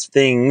 And these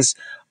things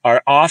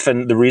are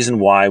often the reason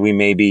why we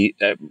may be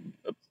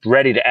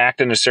ready to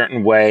act in a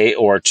certain way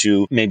or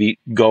to maybe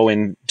go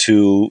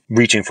into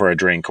reaching for a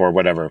drink or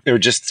whatever, or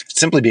just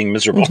simply being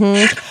miserable.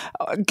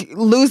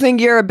 Losing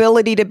your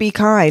ability to be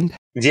kind.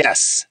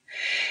 Yes.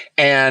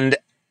 And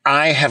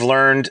I have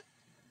learned,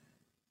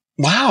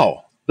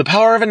 wow, the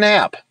power of a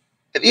nap.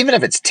 Even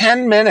if it's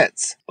 10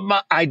 minutes,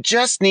 I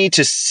just need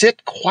to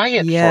sit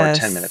quiet for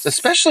 10 minutes,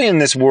 especially in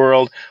this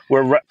world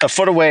where a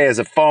foot away is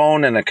a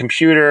phone and a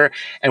computer,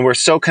 and we're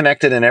so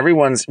connected and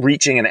everyone's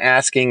reaching and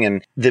asking.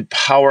 And the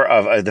power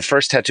of the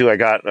first tattoo I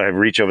got, I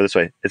reach over this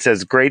way. It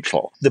says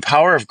grateful. The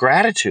power of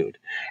gratitude.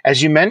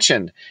 As you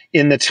mentioned,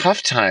 in the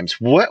tough times,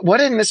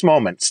 what in this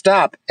moment?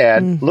 Stop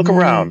and look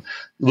around.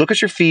 Look at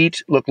your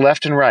feet. Look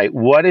left and right.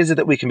 What is it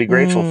that we can be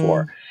grateful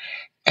for?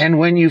 And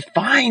when you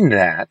find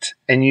that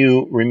and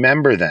you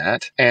remember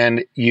that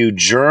and you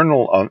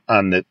journal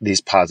on these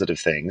positive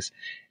things,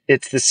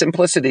 it's the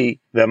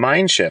simplicity, the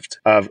mind shift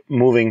of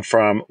moving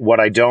from what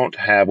I don't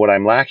have, what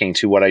I'm lacking,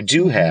 to what I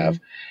do have.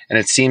 And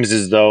it seems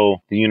as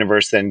though the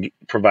universe then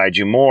provides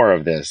you more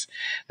of this.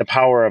 The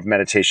power of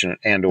meditation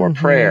and or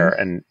prayer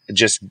and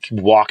just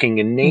walking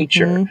in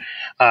nature.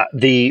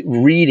 The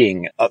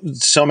reading of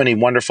so many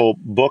wonderful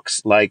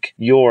books like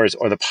yours,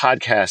 or the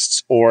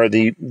podcasts, or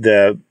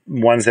the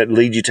ones that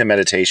lead you to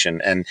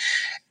meditation. And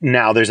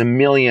now there's a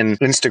million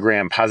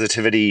Instagram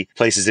positivity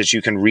places that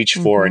you can reach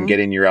for and get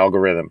in your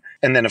algorithm.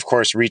 And then, of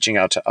course, reaching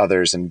out to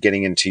others and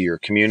getting into your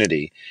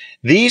community.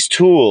 These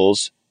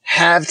tools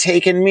have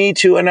taken me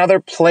to another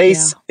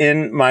place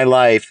in my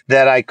life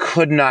that I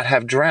could not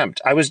have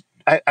dreamt. I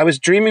was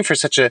dreaming for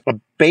such a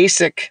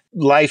basic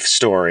life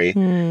story.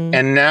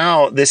 And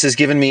now this has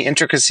given me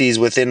intricacies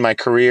within my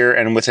career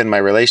and within my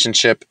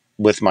relationship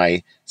with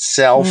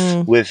myself,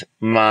 with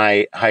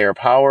my higher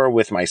power,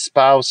 with my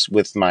spouse,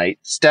 with my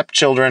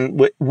stepchildren.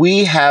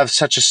 We have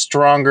such a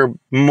stronger,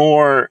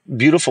 more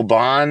beautiful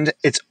bond.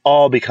 It's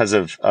all because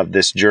of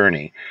this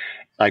journey.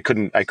 I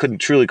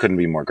truly couldn't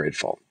be more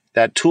grateful.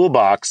 That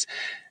toolbox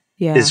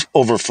is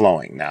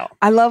overflowing now.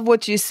 I love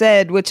what you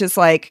said, which is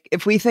like,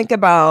 if we think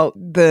about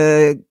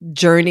the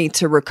journey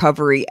to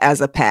recovery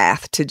as a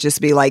path, to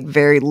just be like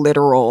very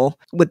literal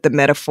with the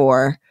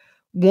metaphor.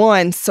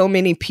 One, so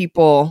many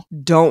people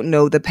don't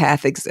know the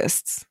path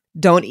exists,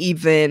 don't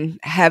even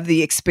have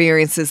the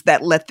experiences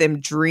that let them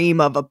dream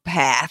of a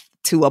path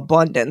to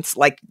abundance,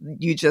 like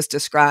you just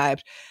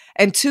described.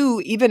 And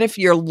two, even if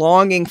you're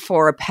longing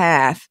for a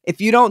path,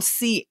 if you don't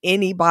see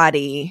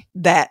anybody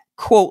that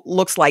quote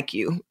looks like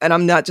you, and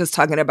I'm not just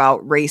talking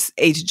about race,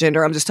 age,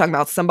 gender, I'm just talking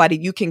about somebody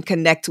you can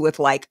connect with,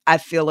 like I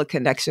feel a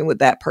connection with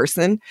that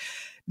person,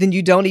 then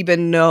you don't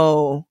even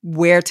know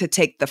where to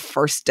take the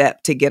first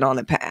step to get on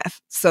a path.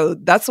 So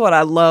that's what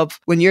I love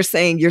when you're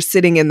saying you're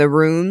sitting in the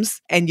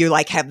rooms and you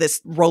like have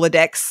this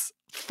Rolodex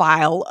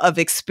file of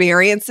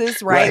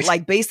experiences, right?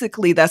 Like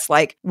basically that's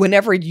like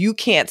whenever you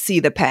can't see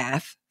the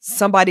path,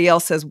 somebody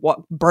else has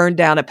burned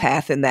down a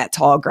path in that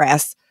tall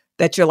grass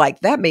that you're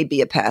like, that may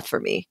be a path for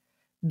me.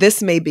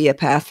 This may be a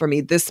path for me.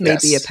 This may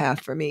be a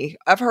path for me.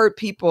 I've heard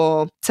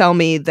people tell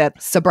me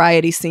that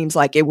sobriety seems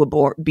like it would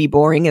be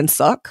boring and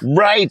suck.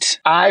 Right.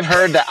 I've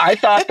heard that. I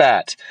thought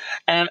that.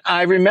 And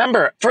I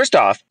remember, first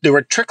off, there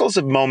were trickles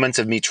of moments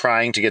of me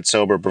trying to get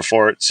sober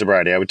before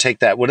sobriety. I would take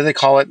that, what do they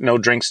call it? No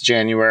drinks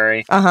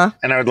January. And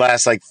I would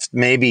last like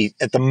maybe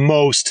at the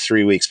most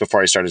 3 weeks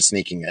before I started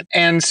sneaking it.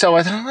 And so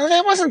I thought, well,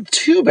 that wasn't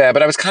too bad,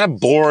 but I was kind of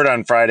bored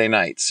on Friday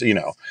nights, you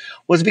know,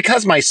 was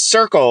because my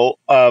circle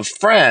of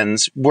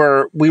friends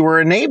we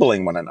were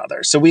enabling one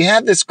another. So we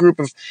had this group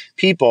of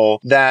people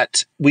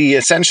that we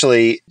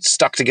essentially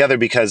stuck together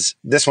because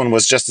this one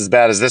was just as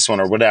bad as this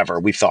one or whatever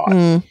we thought.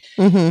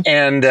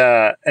 And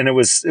it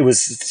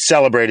was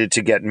celebrated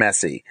to get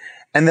messy.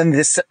 And then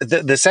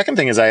the second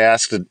thing is I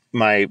asked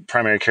my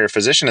primary care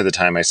physician at the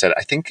time, I said,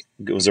 I think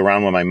it was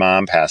around when my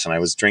mom passed and I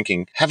was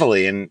drinking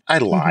heavily and I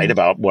lied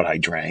about what I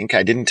drank.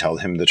 I didn't tell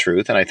him the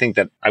truth. And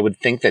I would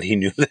think that he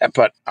knew that,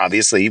 but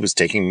obviously he was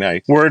taking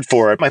my word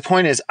for it. My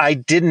point is I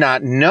did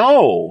not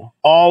know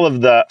all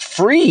of the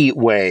free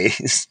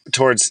ways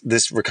towards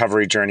this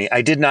recovery journey.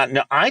 I did not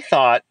know. I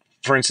thought,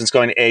 for instance,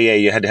 going to AA,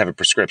 you had to have a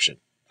prescription.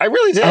 I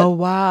really did. Oh,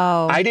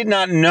 wow. I did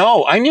not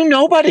know. I knew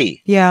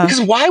nobody. Yeah. Because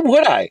why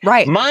would I?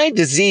 Right. My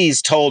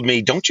disease told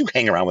me, don't you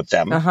hang around with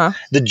them.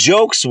 The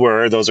jokes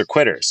were, those are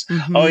quitters.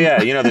 Oh,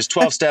 yeah. You know, there's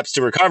 12 steps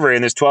to recovery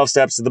and there's 12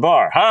 steps to the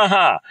bar. Ha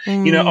ha.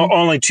 You know,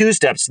 only 2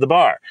 steps to the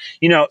bar.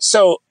 You know,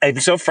 so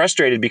I'm so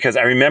frustrated because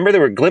I remember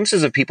there were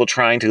glimpses of people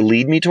trying to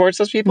lead me towards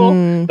those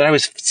people, but I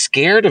was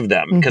scared of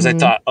them because I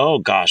thought, oh,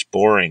 gosh,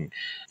 boring,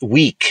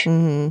 weak,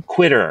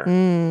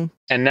 quitter.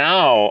 And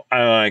now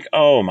I'm like,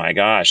 oh my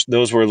gosh,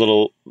 those were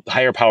little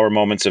higher power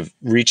moments of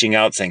reaching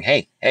out saying,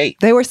 hey,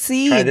 they were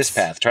seeds.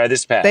 Try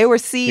this path. They were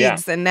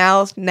seeds. And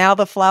now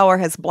the flower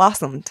has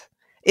blossomed,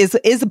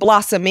 is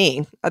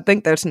blossoming. I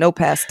think there's no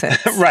past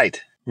tense.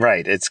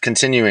 Right. It's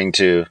continuing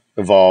to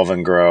evolve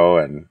and grow.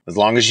 And as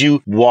long as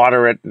you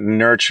water it,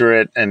 nurture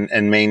it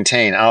and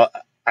maintain,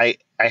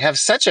 I have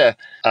such a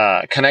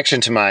connection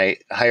to my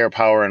higher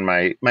power, and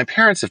my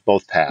parents have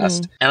both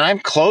passed, and I'm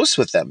close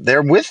with them.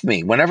 They're with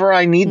me whenever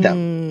I need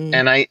them.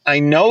 And I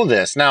know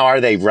this. Now, are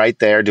they right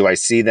there? Do I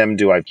see them?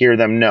 Do I hear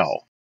them?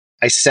 No.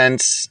 I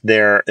sense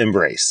their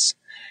embrace.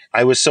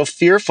 I was so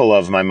fearful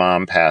of my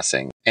mom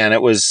passing, and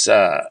it was,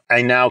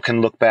 I now can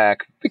look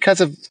back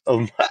because of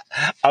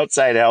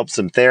outside help,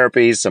 some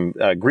therapy, some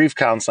grief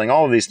counseling,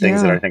 all of these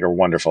things that I think are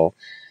wonderful.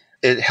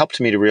 It helped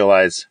me to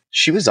realize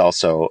she was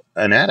also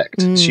an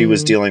addict. She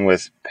was dealing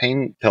with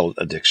pain pill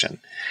addiction.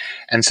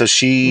 And so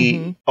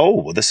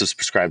this was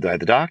prescribed by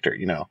the doctor,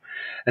 you know.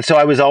 And so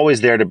I was always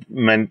there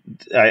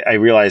I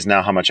realized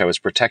now how much I was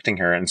protecting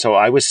her. And so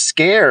I was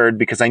scared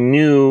because I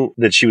knew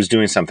that she was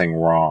doing something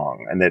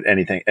wrong and that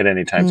at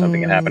any time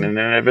something had happened, and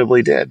it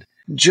inevitably did.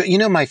 You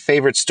know, my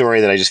favorite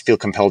story that I just feel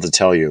compelled to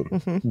tell you,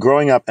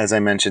 growing up, as I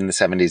mentioned, in the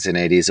 70s and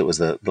 80s, it was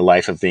the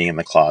life of being in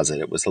the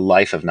closet. It was the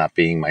life of not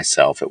being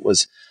myself.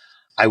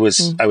 I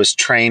was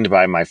trained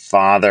by my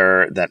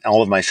father that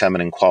all of my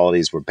feminine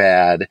qualities were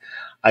bad.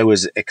 I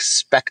was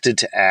expected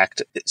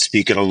to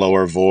speak in a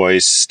lower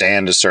voice,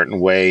 stand a certain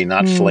way,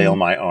 not flail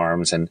my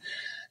arms. And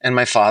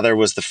my father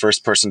was the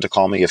first person to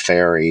call me a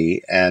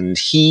fairy. And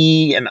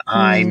he and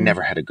I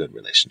never had a good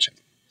relationship.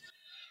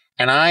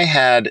 And I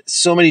had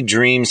so many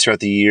dreams throughout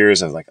the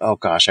years of like, oh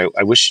gosh,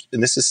 I wish,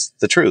 and this is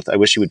the truth, I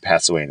wish he would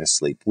pass away in his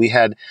sleep. We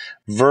had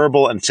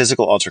verbal and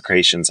physical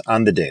altercations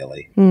on the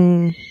daily.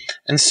 And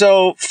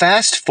so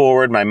fast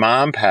forward, my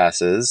mom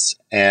passes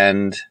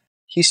and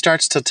he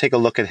starts to take a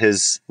look at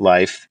his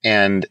life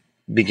and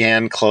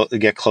began to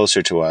get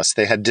closer to us.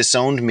 They had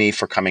disowned me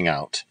for coming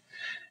out.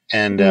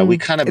 And we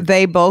kind of...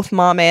 They both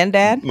mom and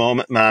dad?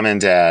 Mom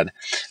and dad.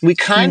 We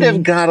kind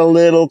of got a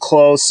little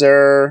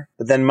closer,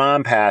 but then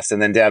mom passed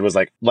and then dad was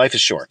like, life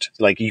is short.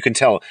 Like you can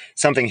tell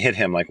something hit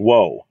him like,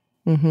 whoa,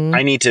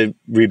 I need to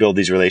rebuild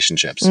these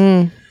relationships.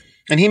 And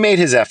he made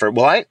his effort.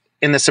 Well,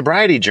 in the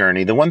sobriety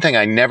journey, the one thing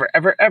I never,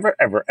 ever, ever,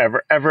 ever,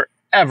 ever, ever,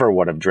 ever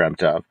would have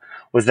dreamt of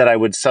was that I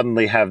would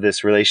suddenly have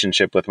this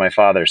relationship with my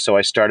father. So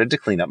I started to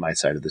clean up my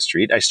side of the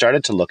street. I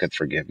started to look at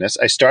forgiveness.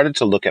 I started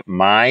to look at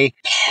my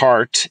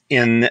part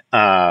in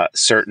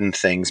certain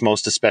things,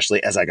 most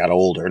especially as I got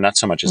older, not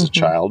so much as a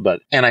child,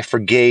 and I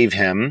forgave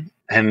him.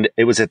 And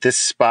it was at this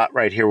spot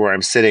right here where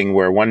I'm sitting,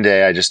 where one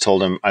day I just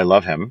told him I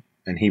love him.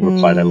 And he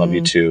replied, I love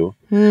you too.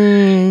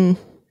 And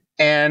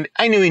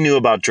I knew he knew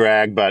about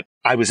drag, but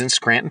I was in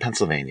Scranton,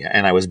 Pennsylvania,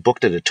 and I was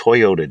booked at a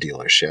Toyota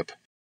dealership.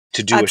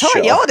 to do a show.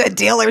 Toyota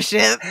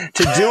dealership.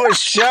 To do a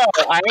show.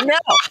 I know.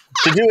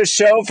 To do a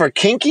show for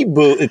Kinky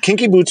Boots.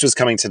 Kinky Boots was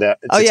coming to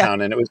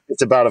town, and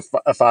it's about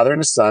a father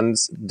and a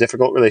son's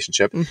difficult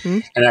relationship. Mm-hmm.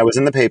 And I was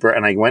in the paper,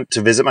 and I went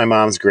to visit my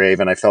mom's grave,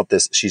 and I felt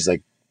this. She's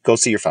like, "Go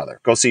see your father.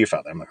 Go see your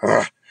father." I'm like,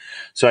 ugh.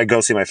 So I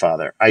go see my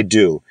father. I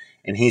do,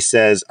 and he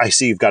says, "I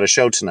see you've got a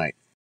show tonight."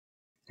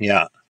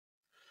 Yeah.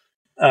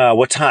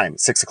 What time?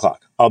 6:00.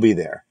 I'll be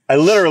there. I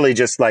literally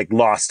just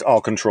lost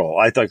all control.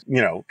 I thought,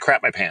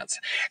 crap my pants.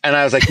 And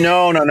I was like,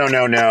 no,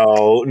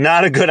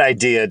 not a good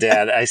idea,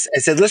 Dad. I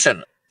said,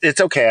 listen, it's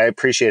okay. I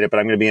appreciate it, but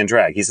I'm going to be in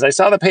drag. He said, I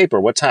saw the paper.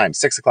 What time?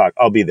 6:00.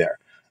 I'll be there.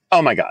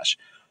 Oh my gosh.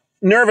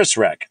 Nervous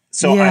wreck.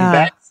 So I'm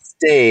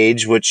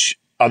backstage, which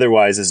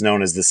otherwise is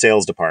known as the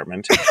sales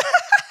department.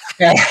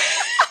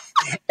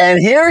 And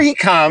here he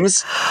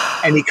comes,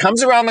 and he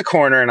comes around the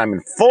corner, and I'm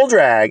in full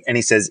drag, and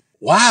he says,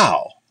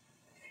 wow,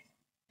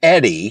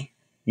 Eddie,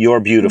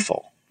 you're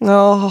beautiful.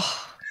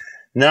 Oh.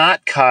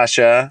 Not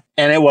Kasha.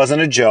 And it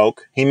wasn't a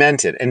joke. He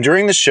meant it. And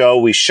during the show,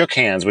 we shook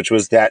hands, which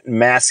was that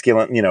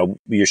masculine,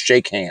 you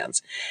shake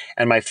hands.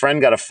 And my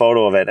friend got a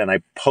photo of it, and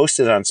I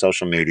posted it on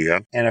social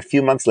media. And a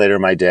few months later,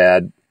 my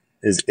dad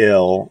is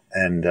ill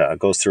and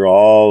goes through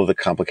all the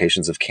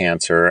complications of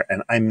cancer.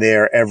 And I'm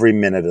there every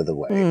minute of the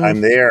way.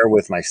 I'm there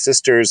with my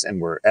sisters,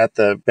 and we're at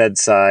the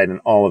bedside and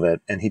all of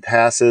it. And he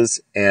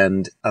passes,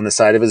 and on the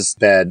side of his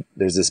bed,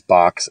 there's this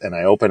box, and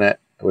I open it.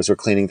 As we're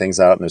cleaning things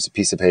out, and there's a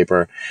piece of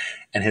paper,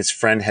 and his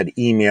friend had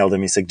emailed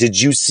him. He said,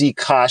 did you see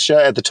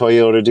Kasha at the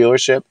Toyota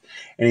dealership?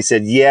 And he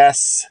said,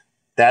 yes,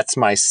 that's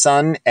my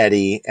son,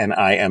 Eddie, and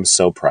I am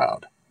so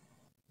proud.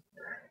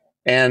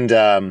 And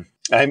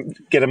I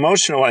get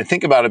emotional when I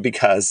think about it,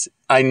 because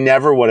I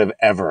never would have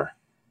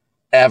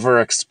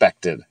ever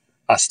expected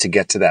us to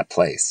get to that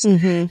place.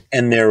 Mm-hmm.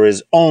 And there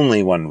is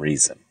only one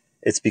reason.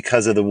 It's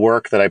because of the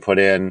work that I put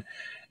in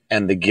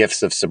and the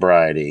gifts of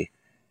sobriety.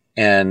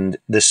 And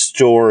the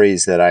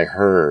stories that I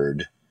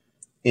heard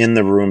in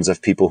the rooms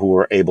of people who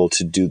were able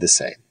to do the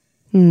same.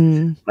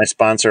 My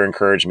sponsor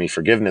encouraged me,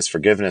 forgiveness,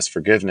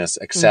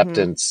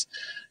 acceptance,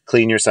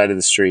 clean your side of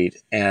the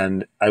street.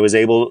 And I was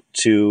able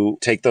to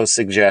take those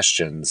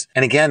suggestions.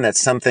 And again, that's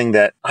something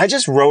that I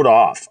just wrote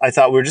off. I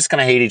thought we were just going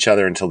to hate each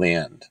other until the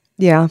end.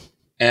 Yeah.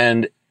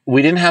 And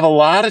we didn't have a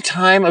lot of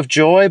time of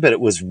joy, but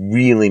it was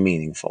really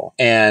meaningful.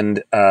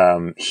 And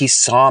he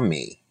saw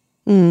me.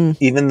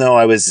 Even though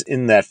I was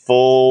in that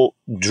full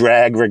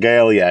drag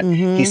regalia,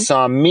 he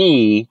saw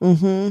me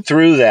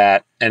through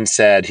that and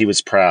said he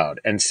was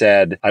proud and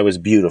said I was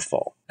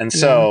beautiful. And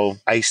so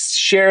I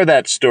share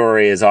that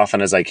story as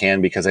often as I can,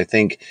 because I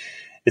think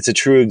it's a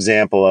true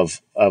example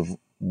of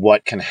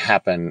what can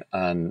happen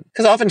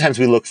because oftentimes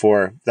we look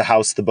for the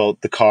house, the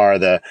boat, the car,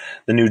 the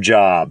new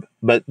job,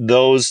 but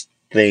those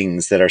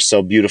things that are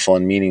so beautiful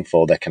and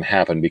meaningful that can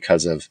happen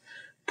because of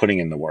putting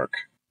in the work.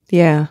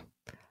 Yeah.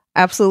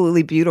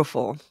 Absolutely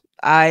beautiful.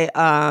 I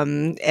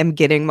am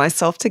getting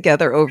myself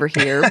together over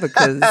here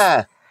because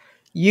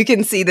you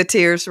can see the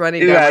tears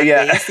running down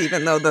my face,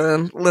 even though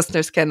the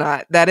listeners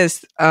cannot. That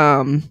is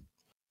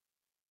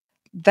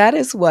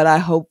what I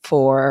hope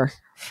for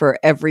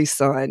every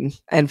son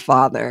and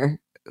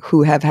father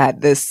who have had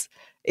this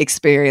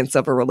experience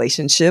of a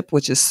relationship,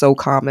 which is so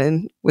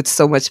common with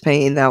so much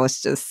pain. That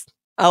was just,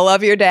 I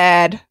love your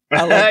dad.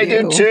 I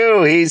do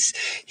too.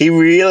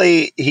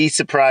 He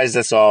surprised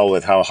us all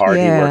with how hard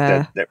he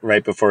worked at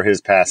right before his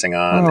passing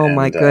on. Oh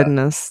my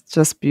goodness.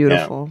 Just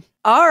beautiful.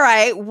 Yeah. All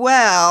right.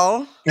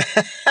 Well,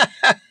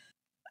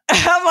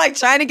 I'm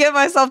trying to get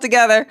myself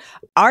together.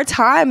 Our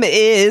time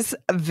is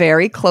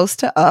very close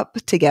to up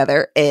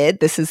together. Ed,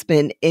 this has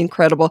been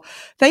incredible.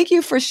 Thank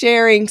you for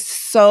sharing.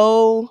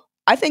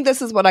 I think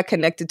this is what I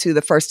connected to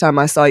the first time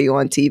I saw you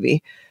on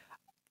TV,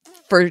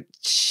 for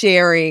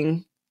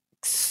sharing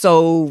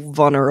so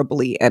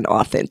vulnerably and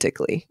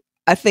authentically.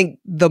 I think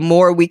the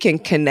more we can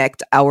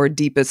connect our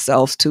deepest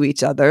selves to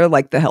each other,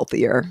 the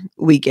healthier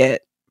we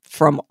get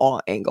from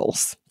all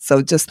angles.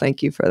 So just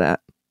thank you for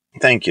that.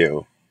 Thank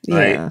you.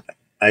 Yeah.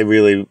 I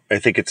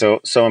think it's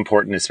so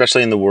important,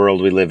 especially in the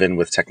world we live in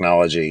with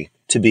technology,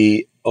 to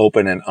be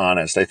open and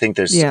honest. I think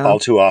there's all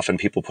too often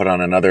people put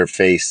on another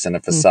face and a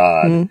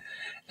facade,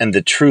 and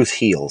the truth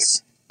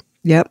heals.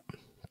 Yep.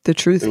 The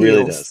truth heals.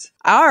 Really does.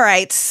 All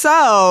right.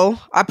 So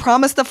I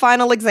promised the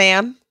final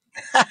exam.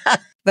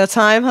 The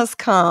time has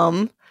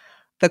come.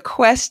 The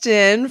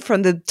question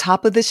from the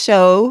top of the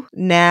show.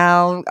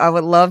 Now, I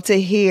would love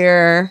to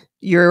hear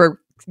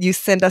you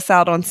send us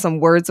out on some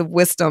words of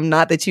wisdom.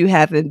 Not that you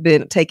haven't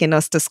been taking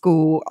us to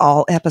school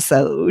all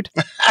episode.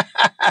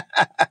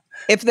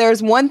 If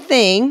there's one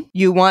thing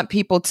you want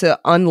people to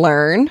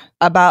unlearn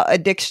about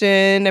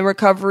addiction and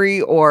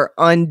recovery, or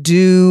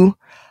undo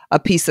a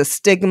piece of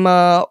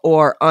stigma,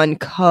 or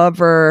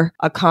uncover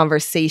a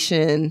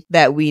conversation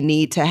that we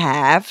need to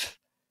have,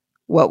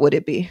 what would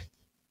it be?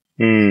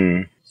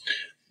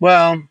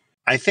 Well,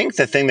 I think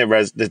the thing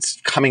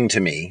that's coming to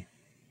me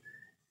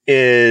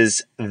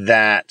is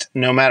that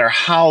no matter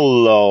how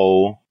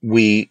low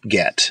we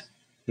get,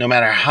 no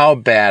matter how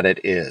bad it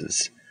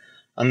is,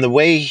 On the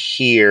way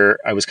here,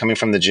 I was coming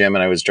from the gym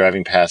and I was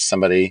driving past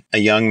somebody, a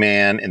young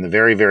man in the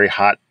very, very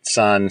hot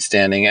sun,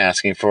 standing,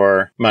 asking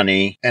for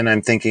money. And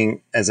I'm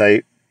thinking, as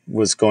I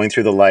was going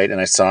through the light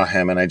and I saw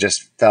him, and I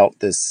just felt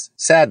this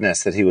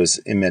sadness that he was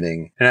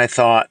emitting. And I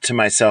thought to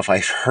myself,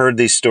 I've heard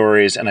these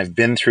stories and I've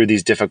been through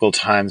these difficult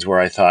times where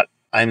I thought,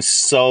 I'm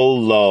so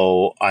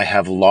low, I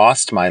have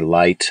lost my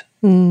light.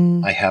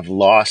 I have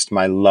lost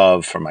my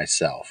love for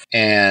myself.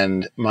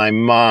 And my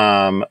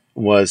mom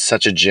was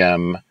such a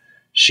gem.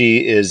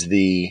 She is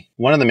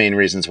one of the main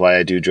reasons why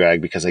I do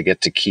drag, because I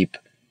get to keep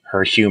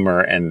her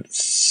humor and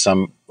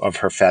some of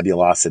her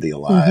fabulosity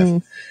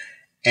alive.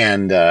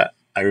 And I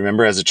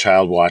remember as a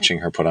child watching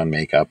her put on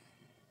makeup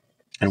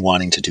and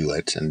wanting to do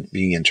it and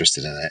being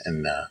interested in it.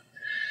 And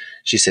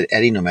she said,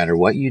 Eddie, no matter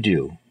what you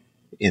do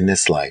in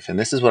this life, and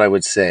this is what I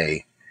would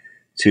say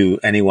to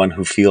anyone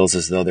who feels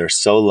as though they're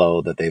so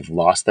low that they've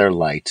lost their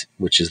light,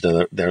 which is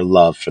their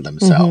love for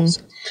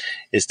themselves,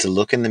 is to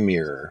look in the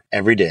mirror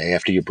every day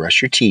after you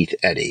brush your teeth,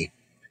 Eddie,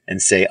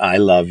 and say, I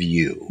love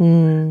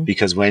you.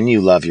 Because when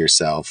you love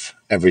yourself,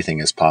 everything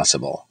is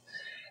possible.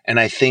 And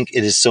I think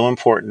it is so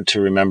important to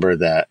remember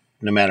that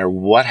no matter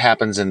what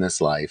happens in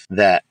this life,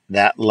 that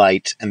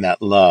light and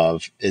that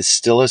love is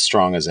still as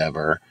strong as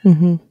ever.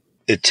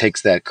 It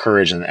takes that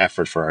courage and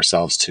effort for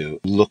ourselves to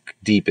look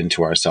deep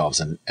into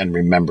ourselves and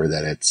remember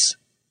that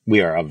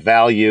we are of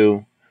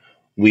value,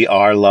 we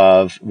are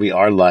love, we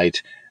are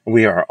light,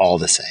 we are all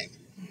the same.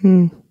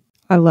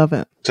 I love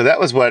it. So that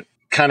was what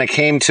kind of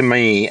came to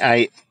me.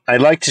 I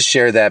like to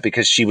share that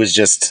because she was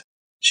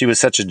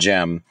such a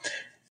gem.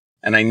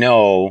 And I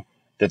know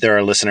that there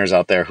are listeners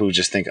out there who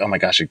just think, oh my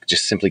gosh, it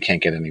just simply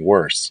can't get any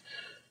worse.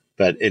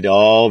 But it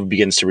all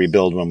begins to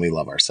rebuild when we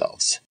love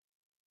ourselves.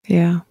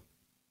 Yeah.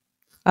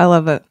 I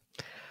love it.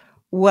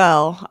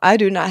 Well, I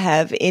do not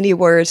have any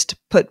words to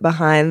put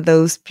behind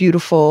those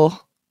beautiful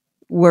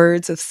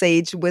words of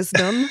sage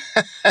wisdom.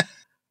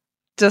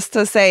 Just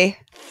to say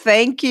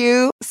thank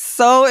you.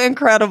 So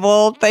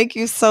incredible. Thank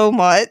you so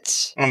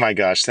much. Oh my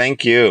gosh.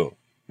 Thank you.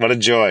 What a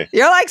joy.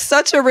 You're like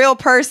such a real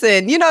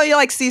person. You know, you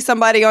like see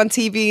somebody on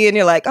TV and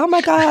you're like, oh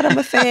my God, I'm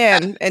a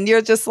fan. And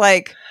you're just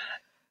like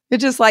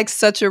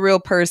such a real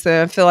person.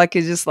 I feel like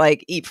you just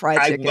like eat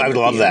fried chicken. I would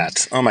love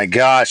that. Oh my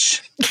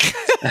gosh.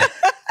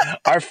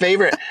 Our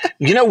favorite,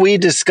 we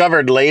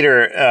discovered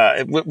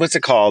later, what's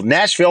it called?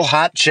 Nashville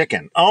hot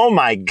chicken. Oh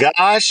my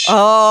gosh.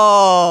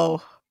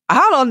 Oh,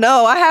 I don't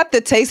know. I have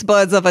the taste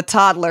buds of a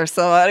toddler.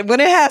 So when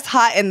it has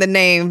hot in the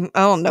name,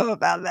 I don't know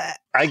about that.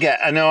 I get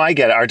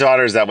it. Our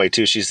daughter's that way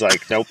too. She's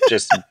like, nope,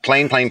 just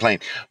plain.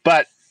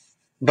 But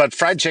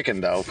fried chicken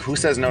though, who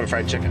says no to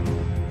fried chicken?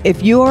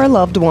 If you or a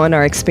loved one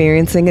are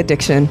experiencing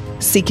addiction,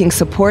 seeking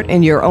support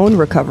in your own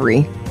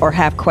recovery, or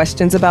have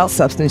questions about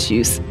substance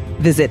use,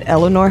 visit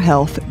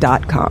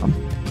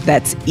EleanorHealth.com.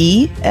 That's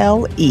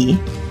ELEANOR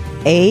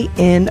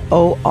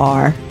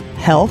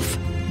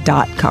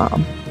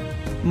health.com.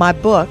 My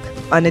book,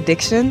 On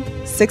Addiction,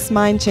 6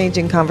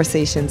 Mind-Changing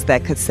Conversations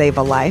That Could Save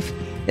a Life,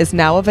 is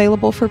now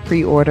available for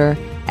pre-order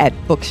at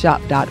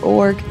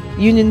bookshop.org,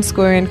 Union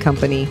Square and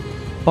Company,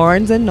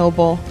 Barnes &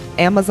 Noble,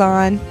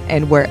 Amazon,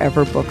 and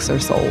wherever books are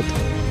sold.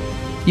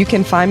 You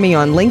can find me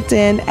on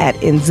LinkedIn at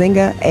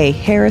Nzinga A.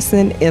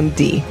 Harrison,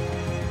 MD,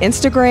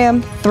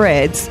 Instagram,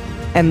 Threads,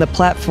 and the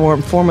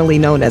platform formerly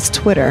known as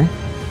Twitter,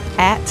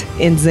 at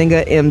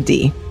Nzinga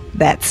MD.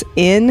 That's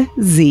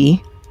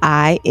NZINGAMD.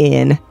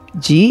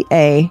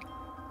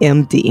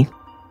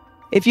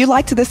 If you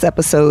liked this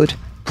episode,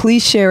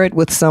 please share it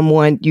with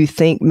someone you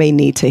think may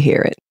need to hear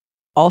it.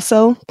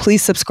 Also,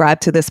 please subscribe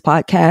to this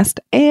podcast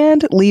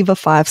and leave a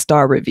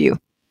 5-star review.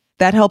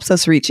 That helps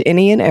us reach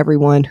any and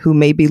everyone who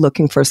may be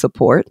looking for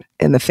support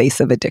in the face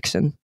of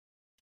addiction.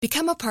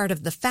 Become a part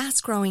of the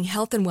fast-growing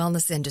health and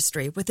wellness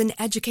industry with an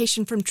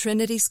education from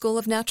Trinity School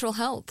of Natural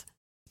Health.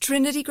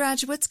 Trinity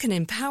graduates can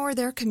empower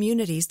their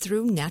communities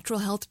through natural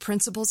health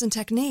principles and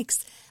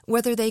techniques,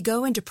 whether they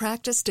go into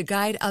practice to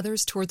guide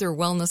others toward their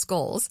wellness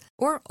goals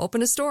or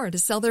open a store to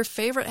sell their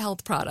favorite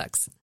health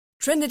products.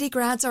 Trinity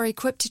grads are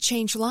equipped to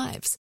change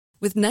lives.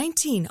 With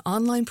 19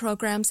 online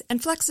programs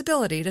and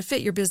flexibility to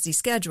fit your busy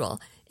schedule,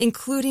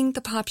 including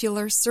the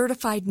popular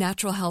Certified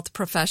Natural Health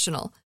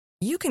Professional,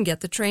 you can get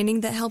the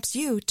training that helps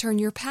you turn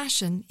your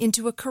passion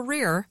into a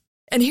career.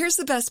 And here's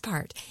the best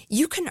part.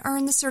 You can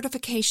earn the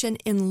certification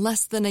in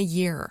less than a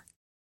year.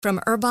 From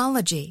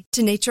herbology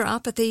to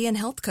naturopathy and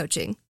health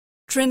coaching,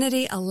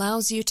 Trinity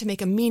allows you to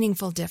make a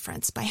meaningful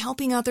difference by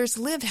helping others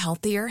live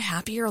healthier,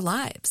 happier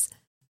lives.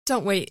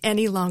 Don't wait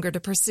any longer to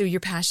pursue your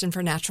passion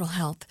for natural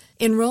health.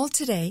 Enroll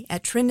today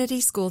at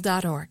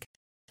trinityschool.org.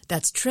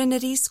 That's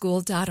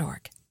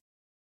trinityschool.org.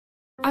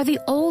 Are the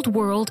old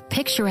world,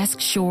 picturesque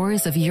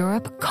shores of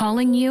Europe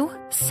calling you?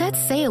 Set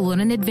sail on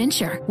an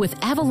adventure with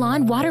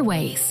Avalon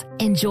Waterways.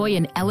 Enjoy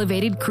an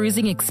elevated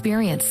cruising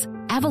experience.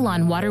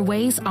 Avalon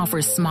Waterways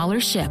offers smaller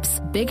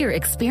ships, bigger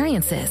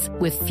experiences,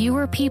 with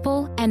fewer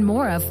people and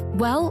more of,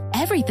 well,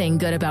 everything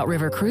good about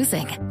river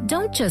cruising.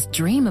 Don't just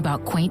dream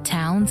about quaint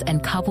towns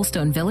and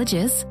cobblestone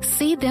villages.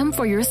 See them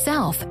for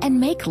yourself and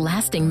make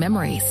lasting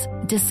memories.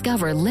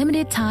 Discover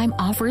limited time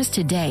offers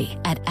today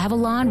at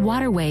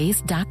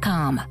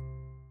AvalonWaterways.com.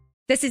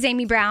 This is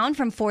Amy Brown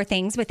from 4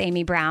 Things with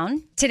Amy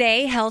Brown.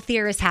 Today,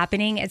 healthier is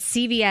happening at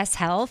CVS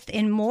Health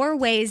in more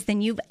ways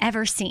than you've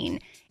ever seen.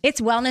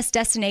 It's wellness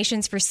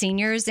destinations for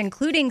seniors,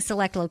 including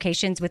select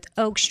locations with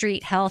Oak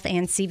Street Health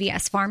and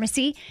CVS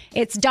Pharmacy.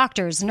 It's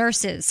doctors,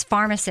 nurses,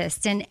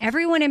 pharmacists, and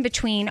everyone in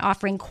between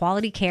offering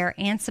quality care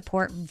and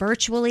support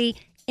virtually,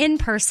 in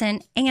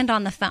person, and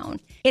on the phone.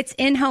 It's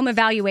in-home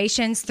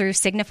evaluations through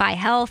Signify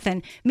Health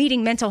and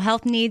meeting mental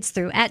health needs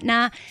through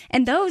Aetna.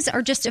 And those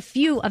are just a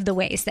few of the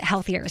ways that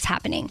healthier is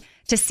happening.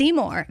 To see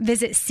more,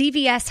 visit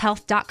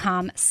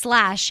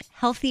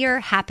cvshealth.com/healthier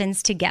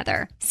happens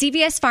together.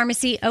 CVS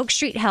Pharmacy, Oak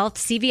Street Health,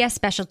 CVS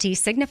Specialty,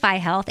 Signify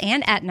Health,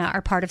 and Aetna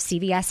are part of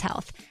CVS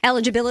Health.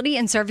 Eligibility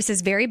and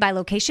services vary by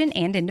location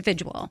and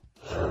individual.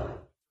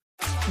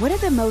 What do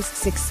the most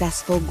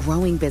successful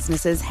growing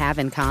businesses have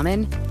in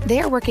common?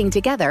 They're working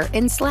together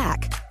in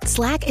Slack.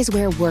 Slack is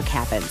where work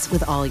happens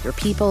with all your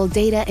people,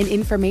 data, and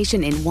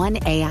information in one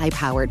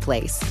AI-powered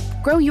place.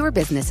 Grow your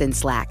business in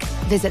Slack.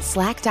 Visit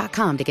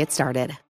slack.com to get started.